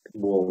that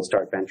will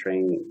start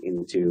venturing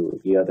into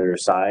the other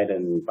side,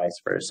 and vice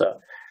versa.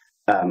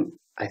 I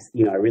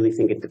really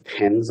think it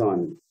depends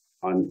on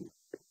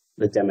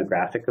the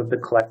demographic of the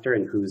collector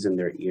and who's in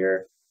their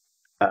ear.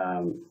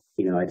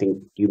 I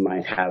think you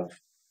might have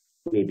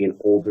maybe an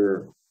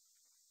older,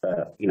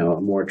 a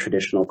more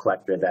traditional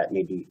collector that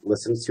maybe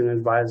listens to an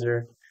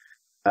advisor.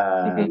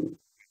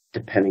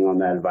 Depending on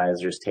that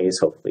advisor's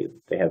taste, hopefully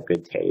they have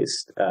good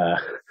taste.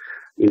 But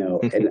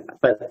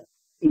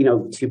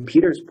to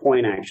Peter's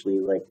point, actually,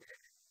 like,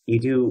 you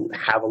do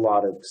have a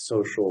lot of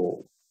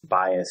social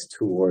bias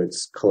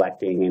towards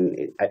collecting,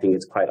 and I think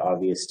it's quite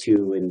obvious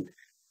too in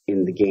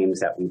the games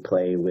that we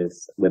play with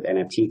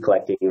NFT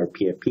collecting or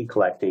PFP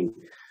collecting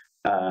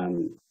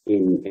in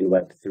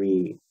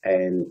Web3,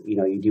 and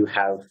you do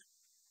have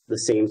the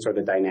same sort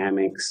of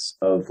dynamics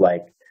of,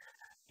 like,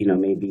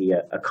 maybe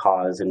a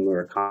cause and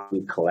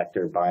Murakami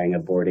collector buying a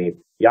Bored Ape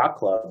Yacht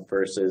Club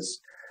versus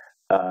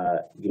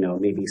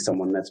maybe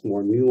someone that's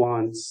more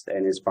nuanced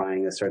and is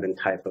buying a certain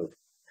type of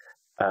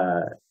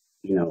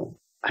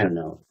I don't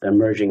know, the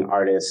emerging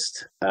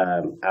artist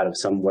out of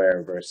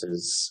somewhere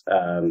versus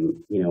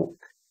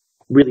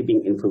really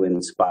being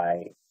influenced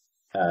by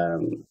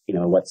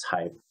what's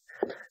hype.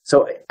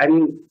 So I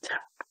mean,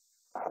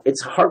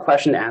 it's a hard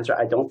question to answer.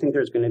 I don't think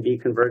there's going to be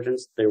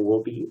convergence. There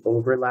will be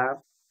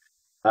overlap,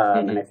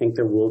 and I think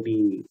there will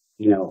be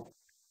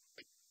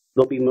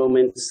there'll be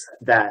moments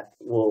that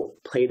will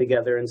play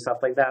together and stuff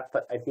like that.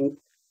 But I think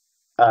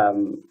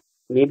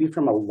maybe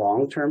from a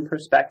long-term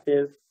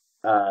perspective,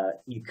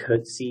 you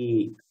could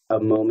see a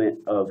moment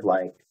of,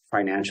 like,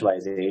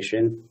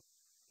 financialization,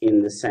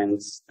 in the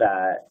sense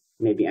that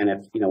maybe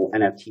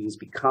NFTs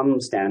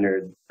become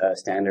standard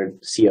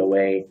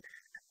COA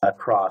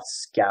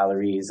across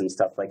galleries and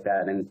stuff like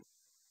that. And,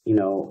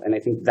 and I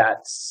think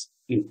that's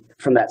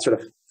from that sort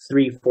of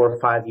 3, 4,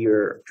 5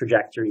 year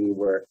trajectory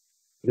where,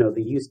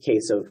 the use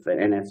case of an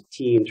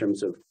NFT in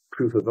terms of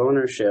proof of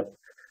ownership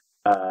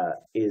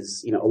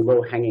is, a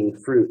low hanging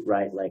fruit,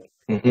 right? Like,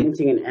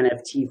 minting an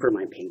NFT for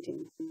my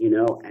painting,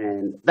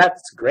 and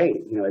that's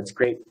great. It's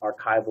great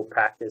archival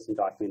practice and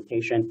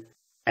documentation.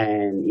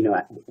 And,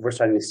 we're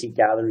starting to see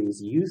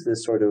galleries use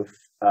this sort of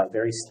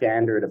very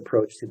standard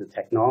approach to the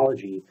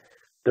technology.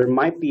 There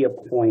might be a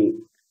point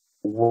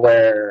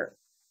where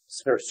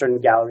certain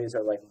galleries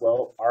are like,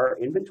 well, our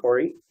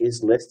inventory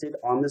is listed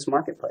on this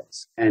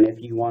marketplace, and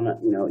if you want to,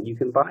 you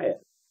can buy it.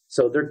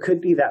 So there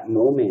could be that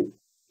moment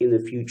in the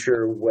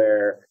future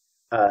where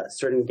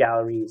certain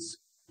galleries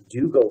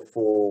do go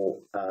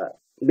full,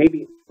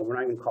 maybe we're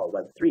not even called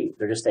Web3.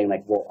 They're just saying,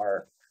 like, well,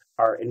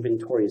 our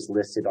inventory is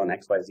listed on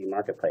XYZ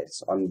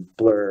marketplace, on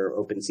Blur,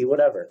 OpenSea,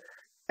 whatever.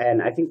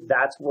 And I think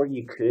that's where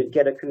you could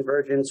get a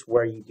convergence,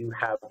 where you do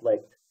have,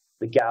 like,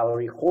 the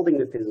gallery holding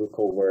the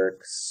physical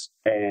works,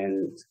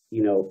 and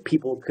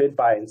people could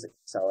buy and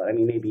sell it. I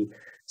mean, maybe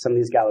some of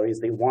these galleries,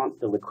 they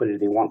want the liquidity,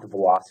 they want the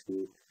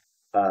velocity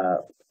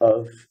of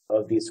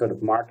these sort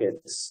of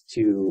markets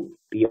to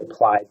be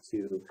applied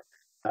to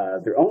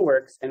their own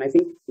works. And I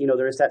think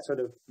there's that sort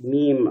of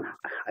meme.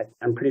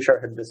 I'm pretty sure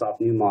I heard this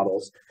off New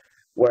Models,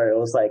 where it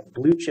was like,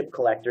 blue chip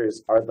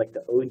collectors are like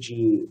the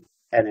OG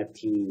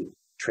NFT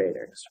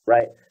traders,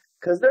 right?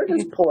 Because they're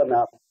just pulling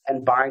up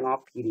and buying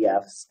off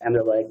PDFs, and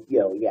they're like,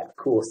 yo, yeah,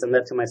 cool, send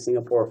that to my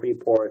Singapore free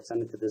port,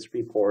 send it to this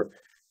free port,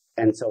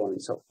 and so on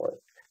and so forth.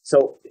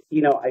 So,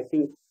 I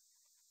think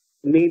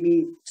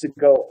maybe to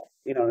go,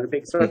 in a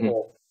big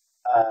circle,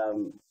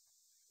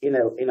 in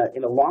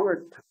a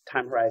longer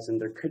time horizon,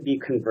 there could be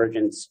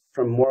convergence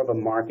from more of a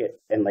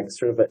market and, like,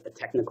 sort of a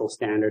technical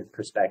standard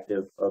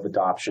perspective of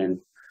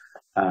adoption,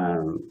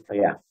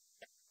 Yeah.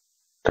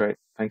 Great,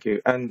 thank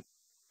you. And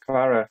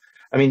Clara,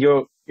 I mean,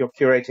 you're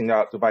curating the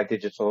Art Dubai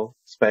digital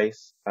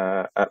space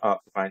at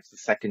Art Dubai. It's the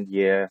second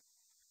year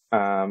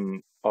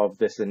of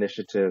this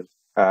initiative.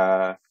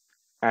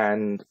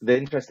 And the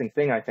interesting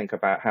thing I think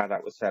about how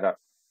that was set up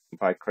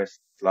by Chris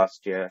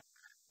last year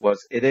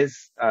was it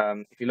is,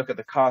 if you look at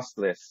the cast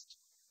list,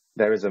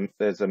 there's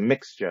a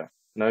mixture.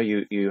 No,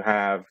 you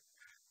have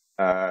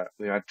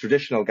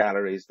traditional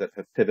galleries that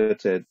have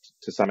pivoted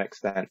to some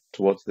extent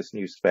towards this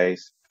new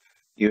space.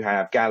 You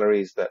have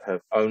galleries that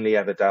have only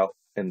ever dealt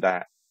in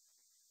that,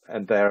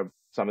 and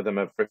some of them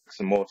are bricks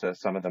and mortar,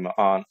 some of them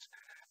aren't.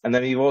 And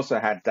then you've also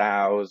had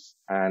DAOs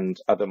and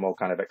other more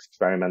kind of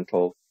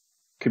experimental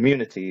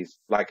communities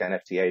like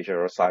NFT Asia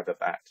or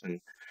Cyberbat.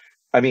 And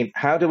I mean,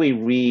 how do we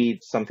read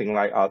something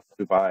like Art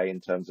Dubai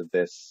in terms of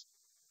this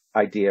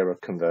idea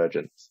of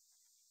convergence?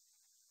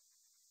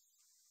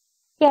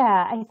 Yeah,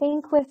 I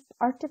think with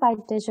Art Dubai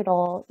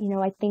Digital,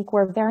 I think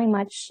we're very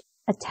much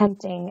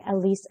attempting at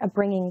least a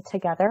bringing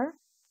together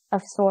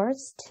of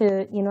sorts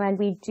to, and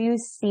we do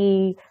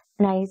see,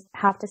 and I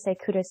have to say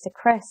kudos to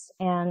Chris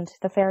and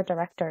the fair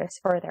directors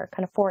for their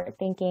kind of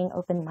forward-thinking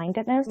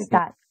open-mindedness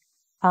that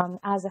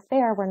as a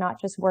fair, we're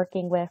not just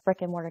working with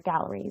brick and mortar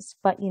galleries,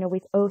 but,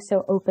 we've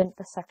also opened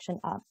the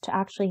section up to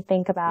actually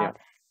think about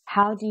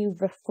how do you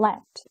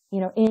reflect,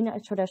 in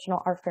a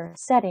traditional art fair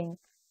setting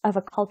of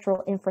a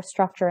cultural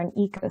infrastructure and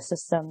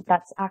ecosystem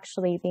that's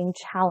actually being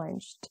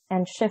challenged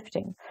and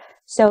shifting.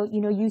 So,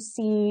 you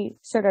see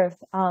sort of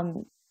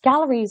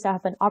galleries that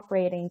have been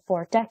operating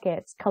for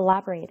decades,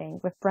 collaborating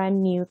with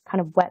brand new kind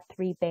of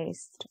Web3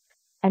 based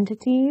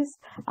entities.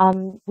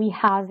 We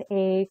have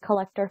a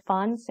collector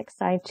fund,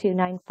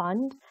 6929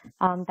 fund,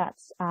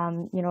 that's,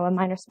 a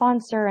minor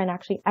sponsor and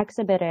actually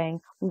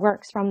exhibiting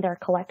works from their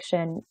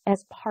collection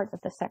as part of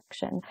the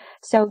section.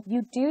 So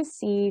you do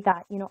see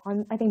that,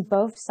 on, I think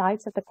both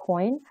sides of the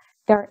coin,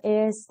 there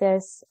is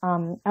this,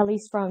 at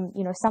least from,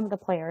 some of the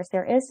players,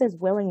 there is this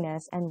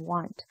willingness and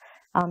want,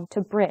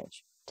 to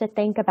bridge, to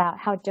think about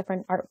how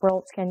different art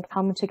worlds can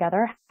come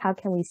together. How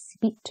can we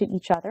speak to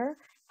each other?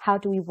 How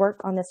do we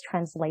work on this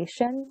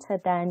translation to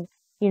then,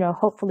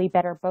 hopefully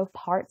better both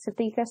parts of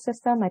the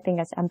ecosystem? I think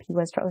as MP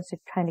was also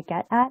trying to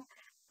get at.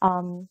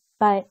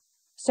 But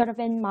sort of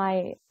in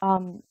my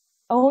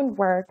own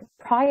work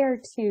prior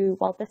to,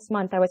 this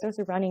month, I was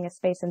also running a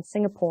space in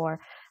Singapore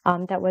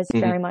that was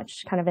very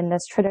much kind of in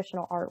this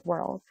traditional art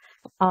world.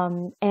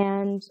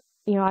 And,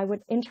 I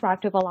would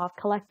interact with a lot of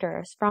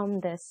collectors from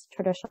this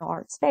traditional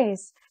art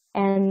space,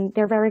 and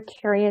they're very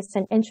curious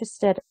and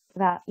interested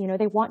that,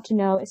 they want to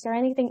know, is there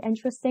anything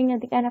interesting in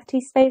the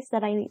NFT space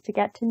that I need to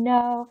get to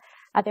know?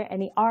 Are there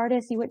any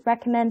artists you would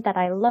recommend that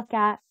I look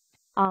at?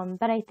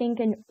 But I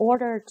think in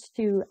order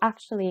to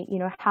actually,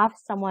 have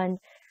someone,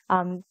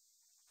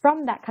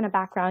 from that kind of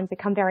background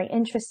become very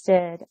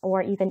interested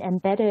or even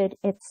embedded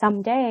it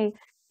someday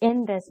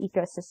in this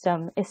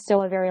ecosystem is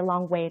still a very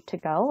long way to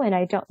go. And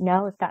I don't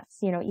know if that's,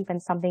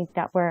 even something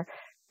that we're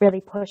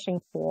really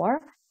pushing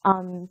for.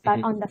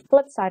 But on the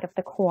flip side of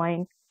the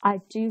coin, I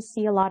do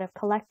see a lot of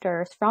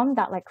collectors from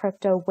that like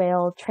crypto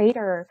whale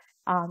trader,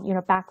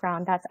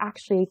 background that's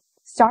actually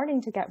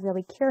starting to get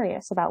really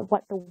curious about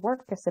what the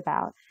work is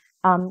about.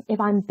 If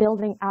I'm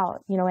building out,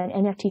 an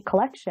NFT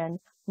collection,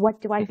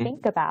 what do I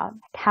think about?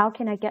 How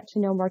can I get to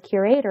know more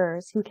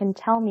curators who can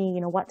tell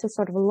me, what to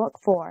sort of look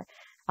for?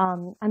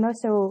 I'm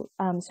also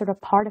sort of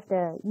part of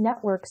the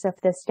networks of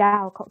this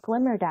DAO called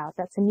Glimmer DAO.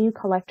 That's a new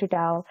collector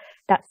DAO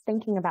that's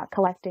thinking about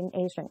collecting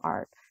Asian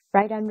art,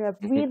 right? And we're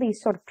really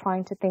sort of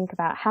trying to think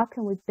about how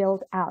can we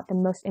build out the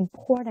most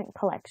important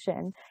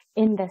collection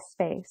in this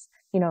space,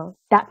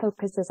 that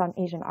focuses on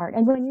Asian art.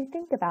 And when you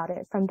think about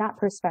it from that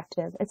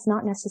perspective, it's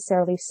not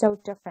necessarily so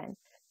different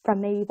from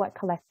maybe what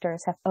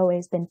collectors have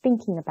always been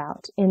thinking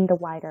about in the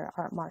wider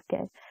art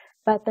market.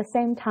 But at the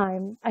same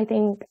time, I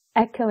think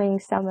echoing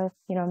some of,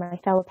 my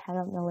fellow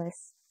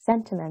panelists'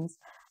 sentiments,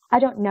 I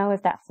don't know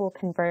if that full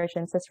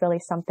convergence is really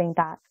something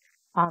that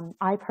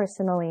I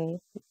personally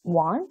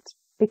want,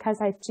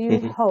 because I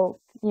do hope,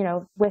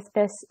 with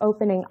this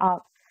opening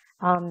up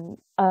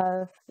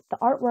of the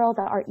art world,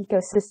 the art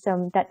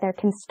ecosystem, that there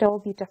can still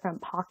be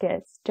different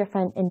pockets,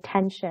 different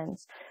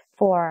intentions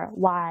for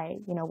why,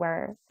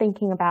 we're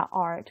thinking about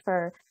art,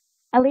 for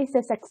at least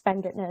this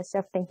expandedness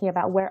of thinking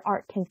about where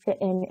art can fit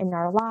in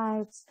our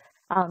lives,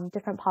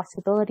 different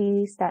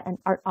possibilities that an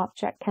art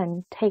object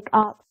can take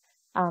up,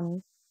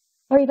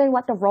 or even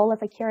what the role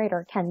of a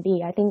curator can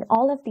be. I think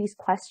all of these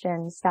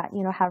questions that,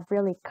 have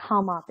really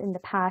come up in the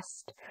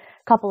past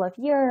couple of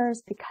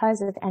years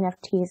because of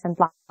NFTs and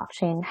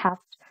blockchain have,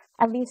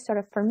 at least sort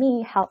of for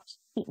me, helped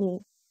keep me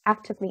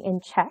actively in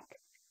check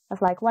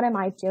of like, what am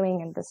I doing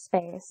in this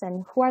space,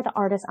 and who are the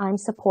artists I'm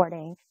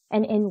supporting,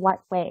 and in what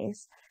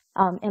ways?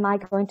 Am I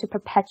going to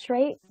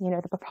perpetuate,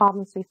 the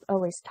problems we've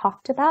always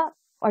talked about?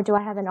 Or do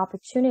I have an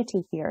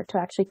opportunity here to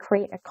actually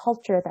create a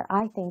culture that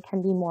I think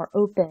can be more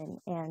open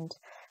and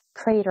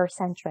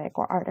creator-centric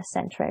or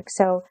artist-centric?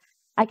 So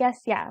I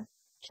guess,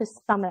 to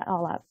sum it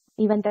all up,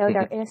 even though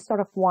there is sort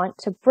of want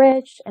to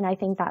bridge, and I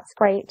think that's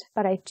great,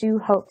 but I do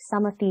hope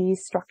some of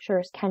these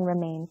structures can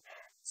remain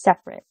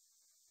separate.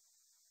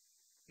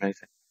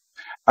 Amazing.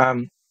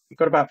 We've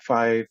got about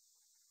 5-7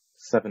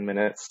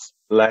 minutes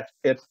left.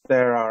 If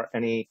there are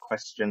any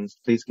questions,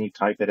 please can you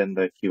type it in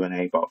the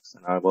Q&A box,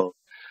 and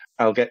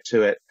I'll get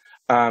to it.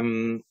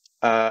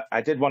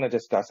 I did want to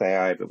discuss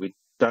AI, but we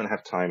don't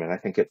have time, and I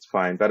think it's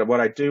fine. But what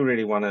I do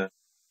really want to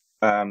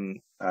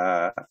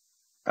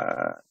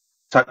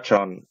touch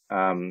on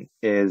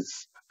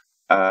is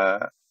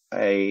how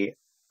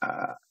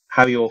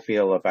you all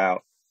feel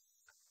about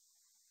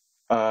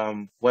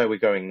where we're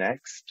going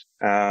next,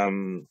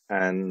 and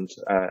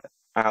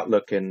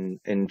outlook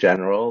in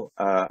general.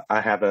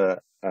 I have a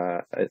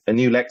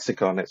new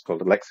lexicon. It's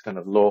called the Lexicon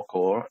of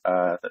Lawcore,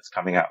 that's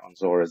coming out on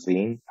Zora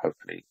Zine,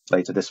 hopefully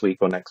later this week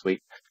or next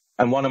week.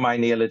 And one of my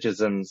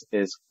neologisms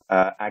is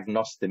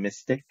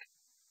agnostimistic,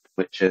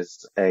 which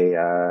is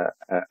a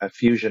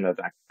fusion of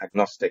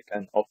agnostic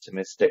and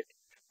optimistic.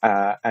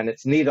 And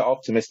it's neither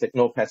optimistic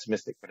nor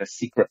pessimistic, but a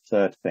secret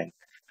third thing.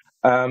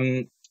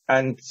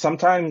 And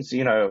sometimes,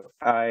 you know,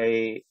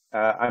 I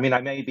mean,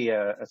 I may be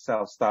a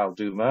self-styled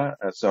doomer,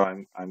 so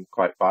I'm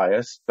quite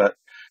biased, but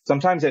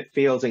sometimes it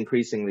feels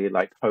increasingly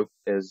like hope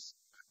is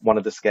one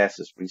of the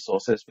scarcest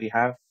resources we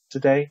have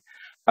today.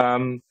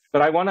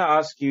 But I want to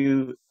ask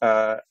you,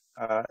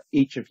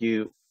 each of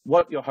you,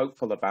 what you're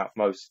hopeful about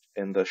most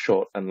in the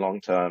short and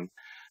long term,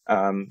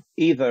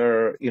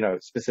 either, you know,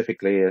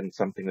 specifically in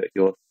something that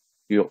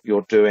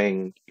you're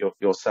doing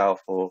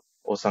yourself, or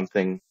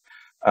something,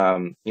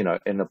 you know,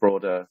 in a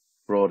broader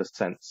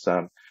sense.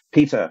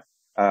 Peter,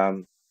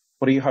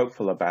 what are you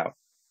hopeful about?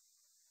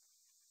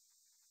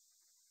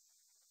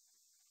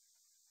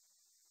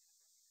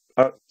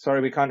 Oh,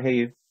 sorry, we can't hear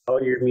you. Oh,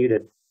 you're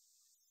muted.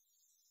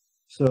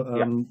 So,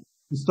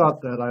 to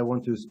start that, I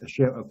want to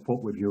share a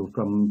quote with you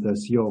from the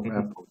CEO of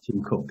Apple,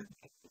 Tim Cook.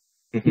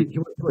 He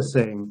was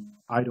saying,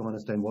 I don't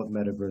understand what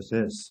metaverse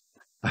is.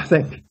 I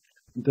think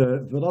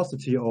the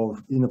velocity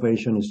of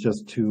innovation is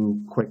just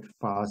too quick,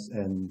 fast,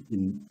 and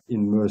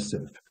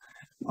immersive.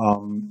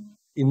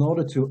 In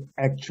order to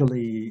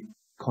actually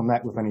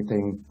connect with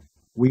anything,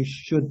 we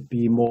should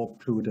be more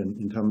prudent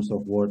in terms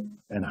of what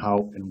and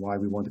how and why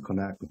we want to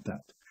connect with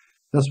that.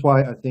 That's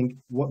why I think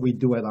what we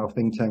do at our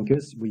think tank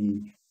is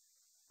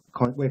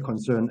we're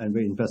concerned and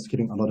we're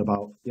investigating a lot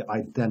about the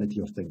identity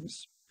of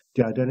things.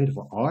 The identity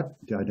of art,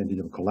 the identity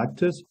of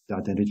collectors, the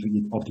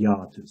identity of the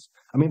artists.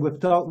 I mean,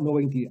 without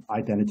knowing the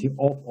identity of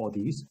all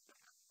these,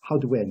 how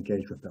do we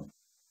engage with them?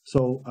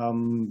 So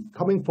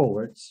coming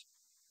forwards,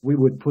 we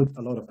would put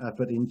a lot of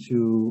effort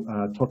into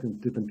talking to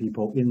different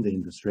people in the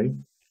industry,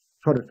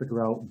 try to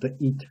figure out the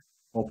it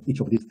of each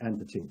of these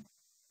entities,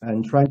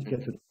 and trying to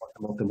get to the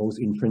bottom of the most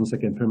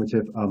intrinsic and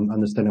primitive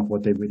understanding of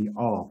what they really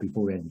are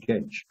before we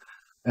engage.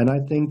 And I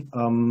think,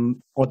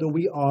 although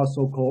we are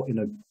so-called in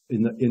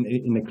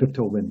a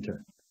crypto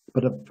winter,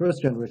 but the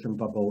first generation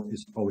bubble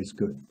is always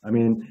good. I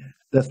mean,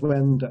 that's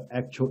when the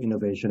actual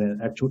innovation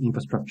and actual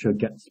infrastructure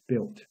gets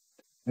built.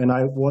 And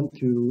I want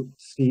to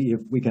see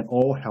if we can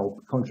all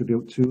help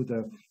contribute to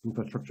the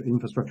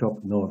infrastructure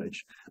of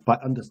knowledge by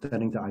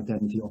understanding the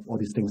identity of all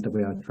these things that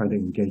we are trying to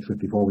engage with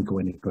before we go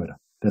any further.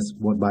 That's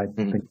what my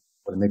think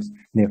for the next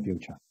near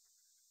future.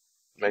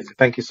 Amazing.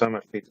 Thank you so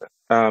much, Peter.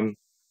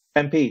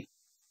 MP,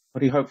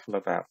 what are you hopeful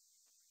about?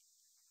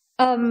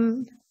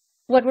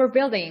 What we're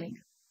building,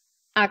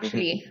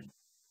 actually.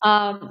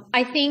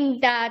 I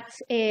think that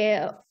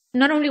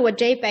not only what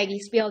JPEG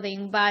is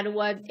building, but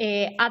what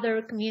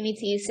other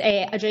communities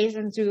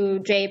adjacent to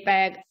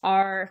JPEG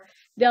are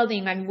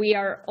building, and we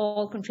are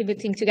all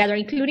contributing together,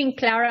 including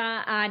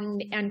Clara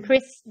and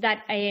Chris,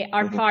 that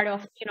are part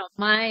of, you know,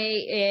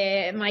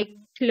 my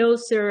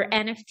closer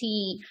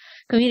NFT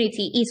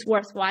community, is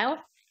worthwhile.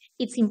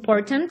 It's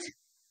important.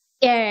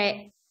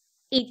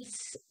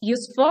 It's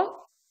useful.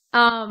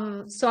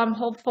 So I'm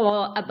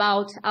hopeful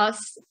about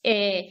us,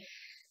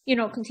 you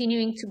know,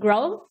 continuing to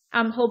grow.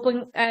 I'm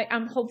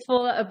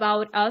hopeful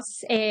about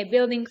us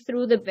building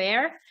through the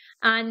bear,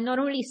 and not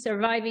only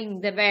surviving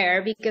the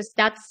bear, because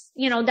that's,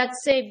 you know,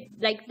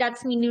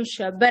 that's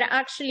minutia, but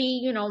actually,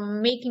 you know,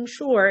 making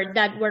sure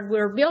that what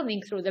we're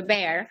building through the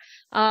bear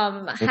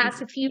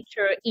has a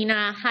future in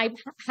a high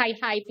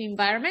hype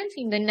environment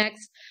in the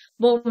next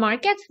bull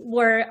market,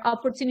 where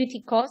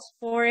opportunity cost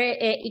for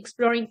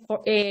exploring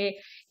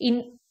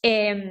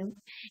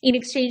in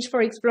exchange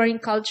for exploring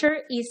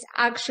culture is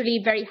actually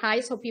very high,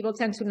 so people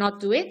tend to not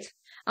do it.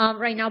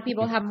 Right now,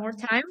 people have more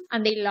time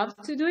and they love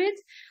to do it.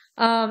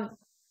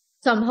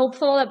 So I'm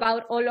hopeful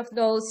about all of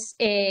those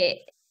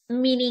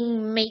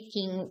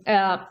meaning-making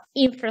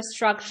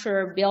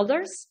infrastructure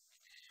builders.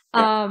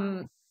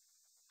 And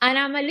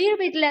I'm a little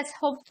bit less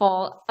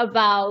hopeful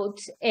about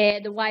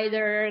the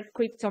wider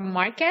crypto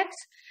market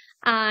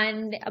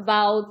and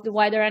about the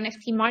wider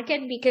NFT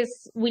market,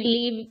 because we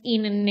live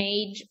in an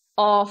age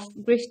of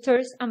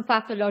grifters and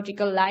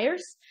pathological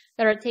liars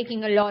that are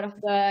taking a lot of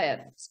the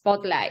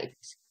spotlight.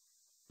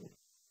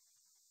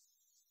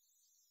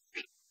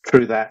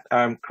 Through that,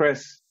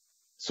 Chris,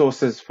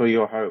 sources for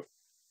your hope.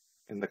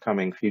 in the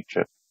coming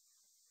future?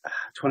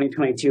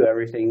 2022,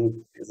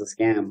 everything is a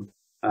scam.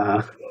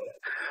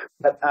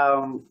 But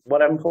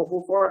what I'm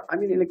hopeful for, I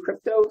mean, in the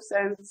crypto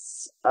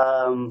sense,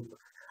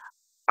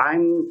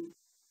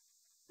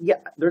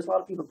 there's a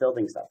lot of people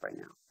building stuff right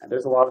now. And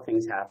there's a lot of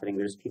things happening.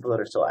 There's people that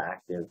are still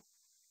active,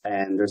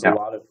 and there's a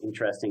lot of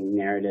interesting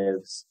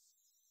narratives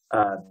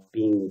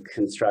being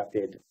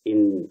constructed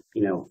in,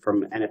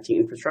 from NFT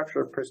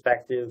infrastructure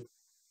perspective,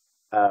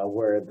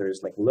 where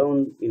there's like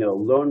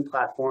loan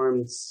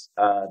platforms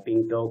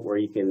being built where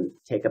you can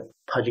take a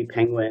pudgy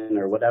penguin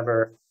or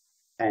whatever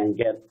and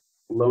get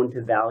loan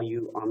to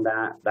value on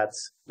that.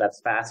 That's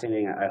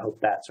fascinating. I hope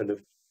that sort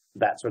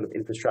of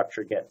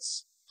infrastructure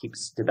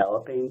keeps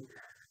developing.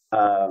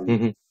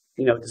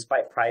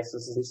 Despite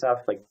prices and stuff,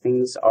 like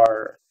things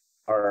are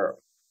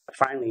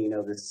finally,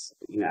 this,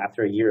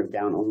 after a year of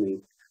down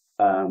only,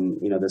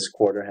 this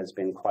quarter has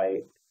been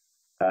quite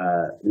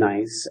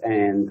nice.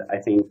 And I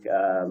think,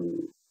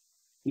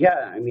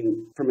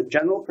 from a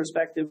general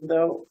perspective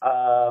though,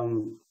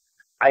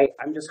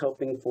 I'm just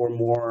hoping for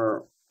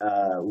more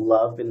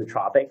love in the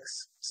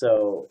tropics.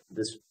 So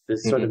this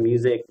sort of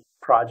music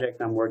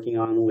project I'm working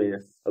on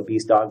with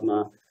Obese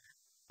Dogma,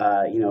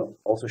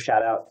 also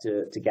shout out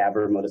to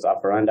Gabber Modus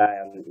Operandi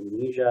out in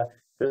Indonesia.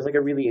 There's like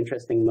a really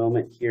interesting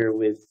moment here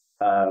with,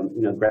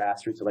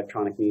 grassroots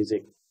electronic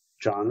music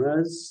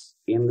genres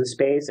in the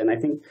space. And I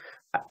think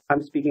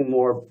I'm speaking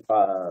more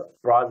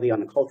broadly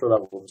on a cultural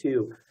level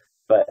too,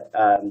 but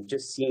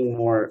just seeing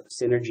more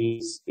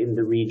synergies in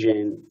the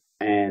region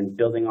and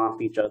building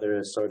off each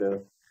other's sort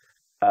of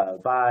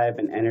vibe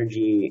and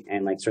energy,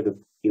 and like sort of,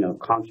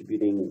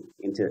 contributing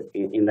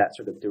in that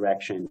sort of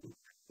direction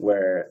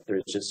where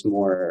there's just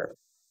more,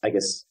 I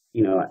guess,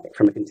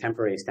 from a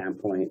contemporary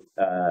standpoint,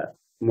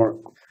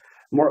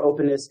 more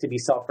openness to be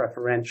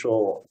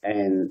self-referential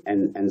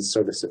and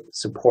sort of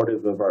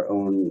supportive of our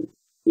own,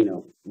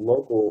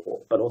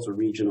 local, but also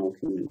regional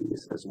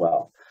communities as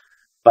well.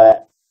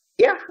 But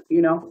yeah,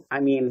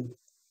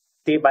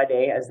 day by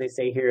day, as they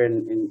say here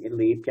in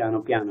Italy, piano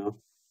piano.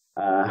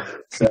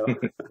 So.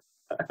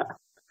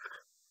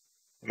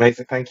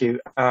 Amazing, thank you.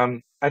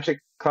 Actually,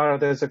 Clara,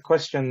 there's a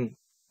question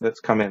that's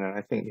come in, and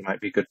I think you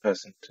might be a good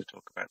person to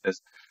talk about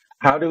this.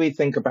 How do we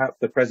think about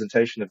the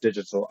presentation of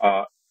digital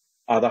art?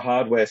 Are the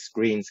hardware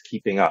screens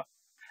keeping up?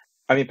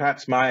 I mean,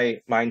 perhaps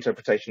my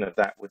interpretation of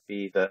that would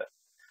be that,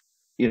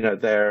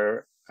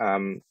 there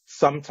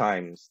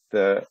sometimes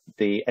the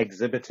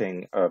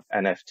exhibiting of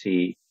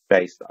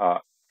NFT-based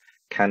art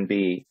can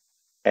be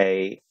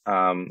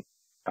an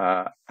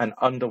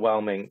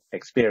underwhelming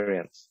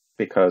experience,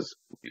 because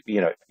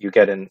you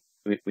get in,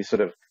 we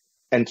sort of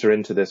enter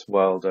into this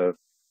world of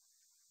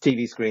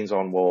TV screens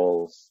on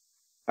walls,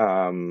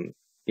 and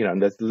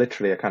there's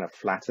literally a kind of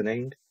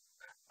flattening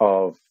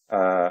of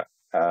a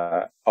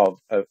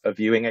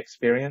viewing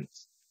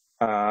experience.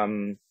 Where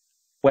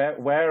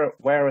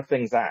are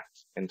things at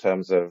in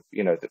terms of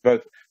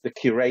both the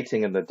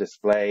curating and the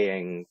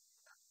displaying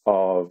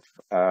of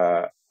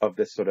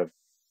this sort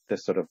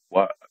of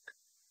work?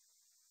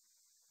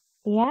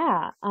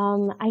 Yeah,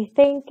 I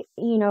think,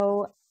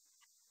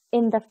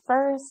 in the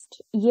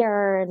first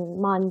year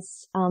and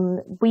months,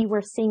 we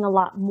were seeing a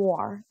lot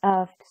more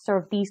of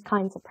sort of these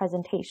kinds of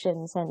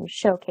presentations and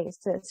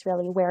showcases,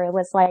 really, where it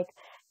was like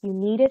you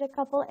needed a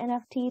couple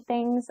NFT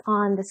things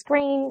on the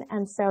screen.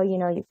 And so,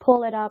 you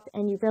pull it up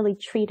and you really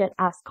treat it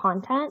as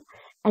content.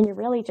 And you're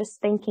really just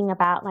thinking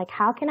about, like,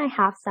 how can I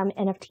have some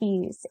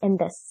NFTs in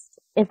this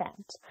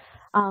event?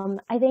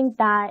 I think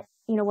that,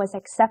 was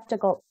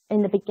acceptable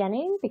in the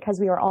beginning because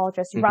we were all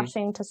just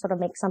rushing to sort of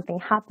make something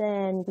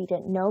happen. We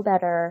didn't know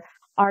better.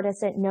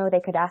 Artists didn't know they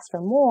could ask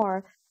for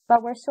more.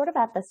 But we're sort of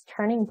at this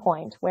turning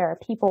point where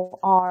people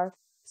are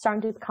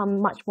starting to become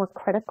much more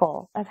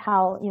critical of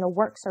how,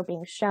 works are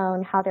being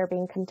shown, how they're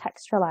being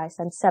contextualized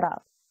and set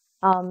up.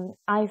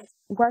 I've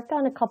worked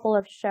on a couple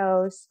of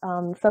shows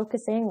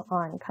focusing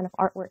on kind of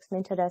artworks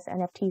minted as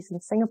NFTs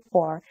in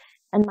Singapore.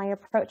 And my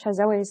approach has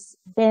always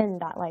been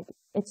that, like,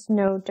 it's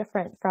no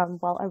different from,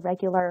 a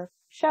regular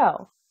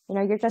show.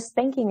 You're just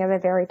thinking of a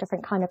very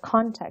different kind of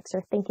context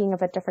or thinking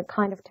of a different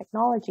kind of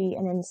technology,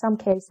 and in some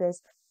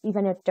cases,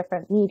 even a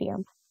different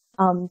medium.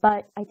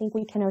 But I think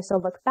we can also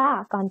look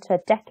back onto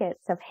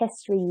decades of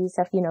histories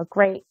of,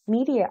 great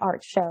media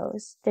art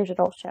shows,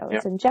 digital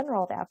shows in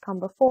general that have come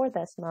before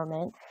this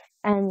moment,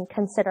 and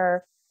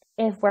consider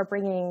if we're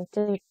bringing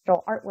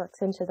digital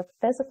artworks into the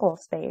physical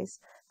space,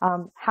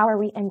 how are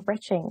we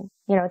enriching,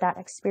 that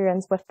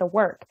experience with the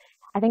work?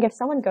 I think if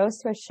someone goes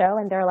to a show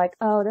and they're like,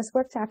 oh, this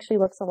work actually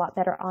looks a lot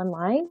better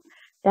online,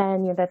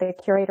 then, the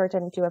curator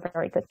didn't do a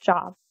very good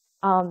job.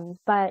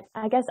 But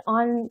I guess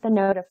on the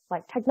note of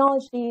like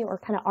technology or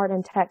kind of art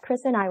and tech,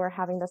 Chris and I were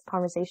having this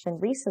conversation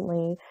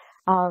recently.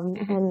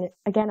 And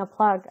again, a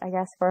plug, I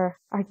guess, for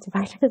Art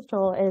by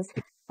Digital is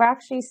we're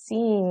actually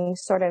seeing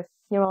sort of,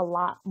 a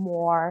lot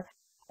more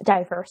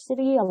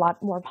diversity, a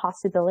lot more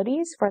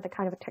possibilities for the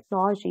kind of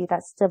technology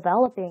that's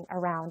developing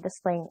around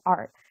displaying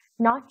art,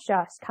 not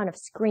just kind of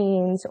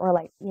screens or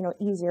like,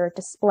 easier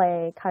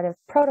display kind of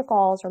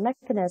protocols or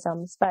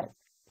mechanisms, but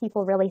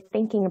people really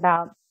thinking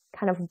about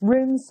kind of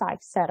room-side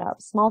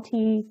setups,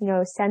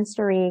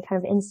 sensory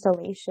kind of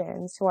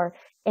installations, or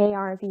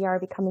AR, VR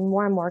becoming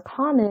more and more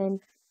common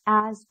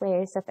as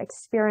ways of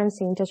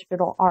experiencing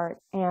digital art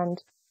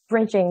and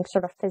bridging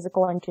sort of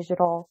physical and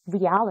digital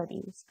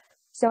realities.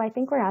 So I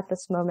think we're at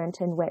this moment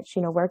in which,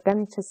 we're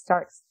going to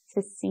start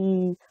to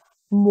see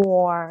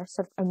more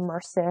sort of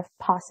immersive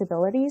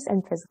possibilities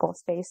in physical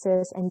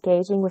spaces,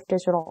 engaging with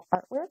digital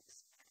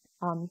artworks.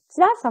 So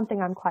that's something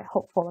I'm quite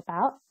hopeful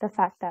about, the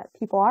fact that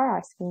people are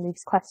asking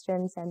these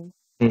questions and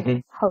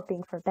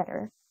hoping for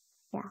better.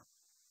 Yeah.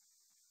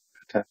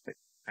 Fantastic.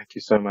 Thank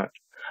you so much.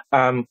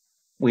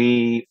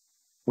 We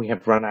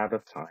have run out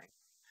of time.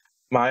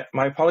 My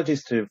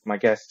apologies to my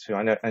guests who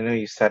I know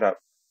you set up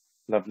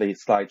lovely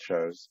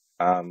slideshows,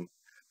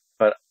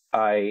 but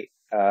I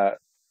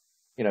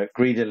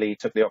greedily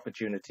took the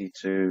opportunity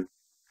to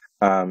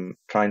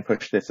try and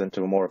push this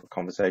into a more of a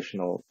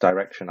conversational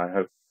direction. I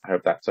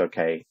hope that's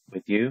okay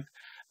with you.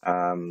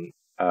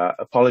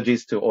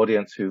 Apologies to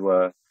audience who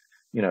were,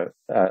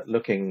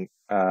 looking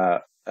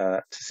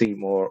to see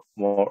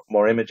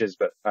more images,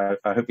 but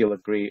I hope you'll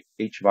agree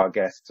each of our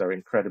guests are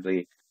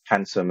incredibly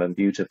handsome and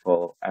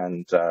beautiful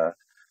and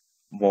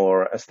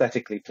more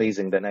aesthetically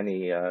pleasing than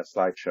any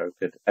slideshow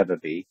could ever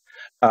be.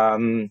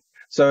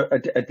 So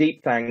a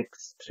deep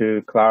thanks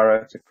to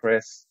Clara, to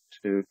Chris,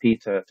 to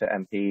Peter, to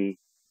MP.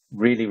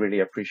 Really,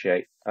 really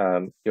appreciate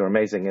your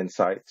amazing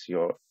insights,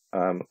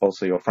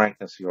 also your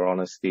frankness, your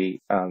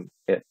honesty.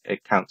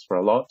 It counts for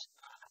a lot.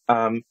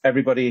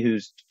 Everybody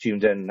who's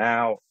tuned in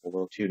now or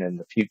will tune in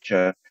the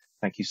future,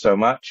 thank you so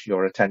much.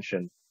 Your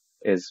attention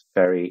is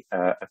very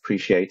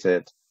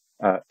appreciated.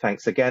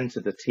 Thanks again to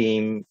the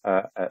team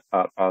at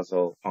Art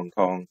Basel, Hong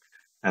Kong,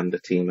 and the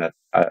team at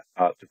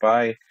Art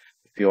Dubai.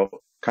 If you're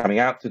coming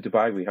out to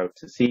Dubai, we hope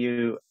to see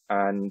you.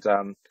 And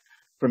from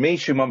me,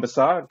 Shumon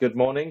Basar, good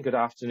morning, good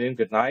afternoon,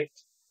 good night,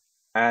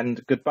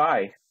 and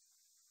goodbye.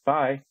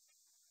 Bye.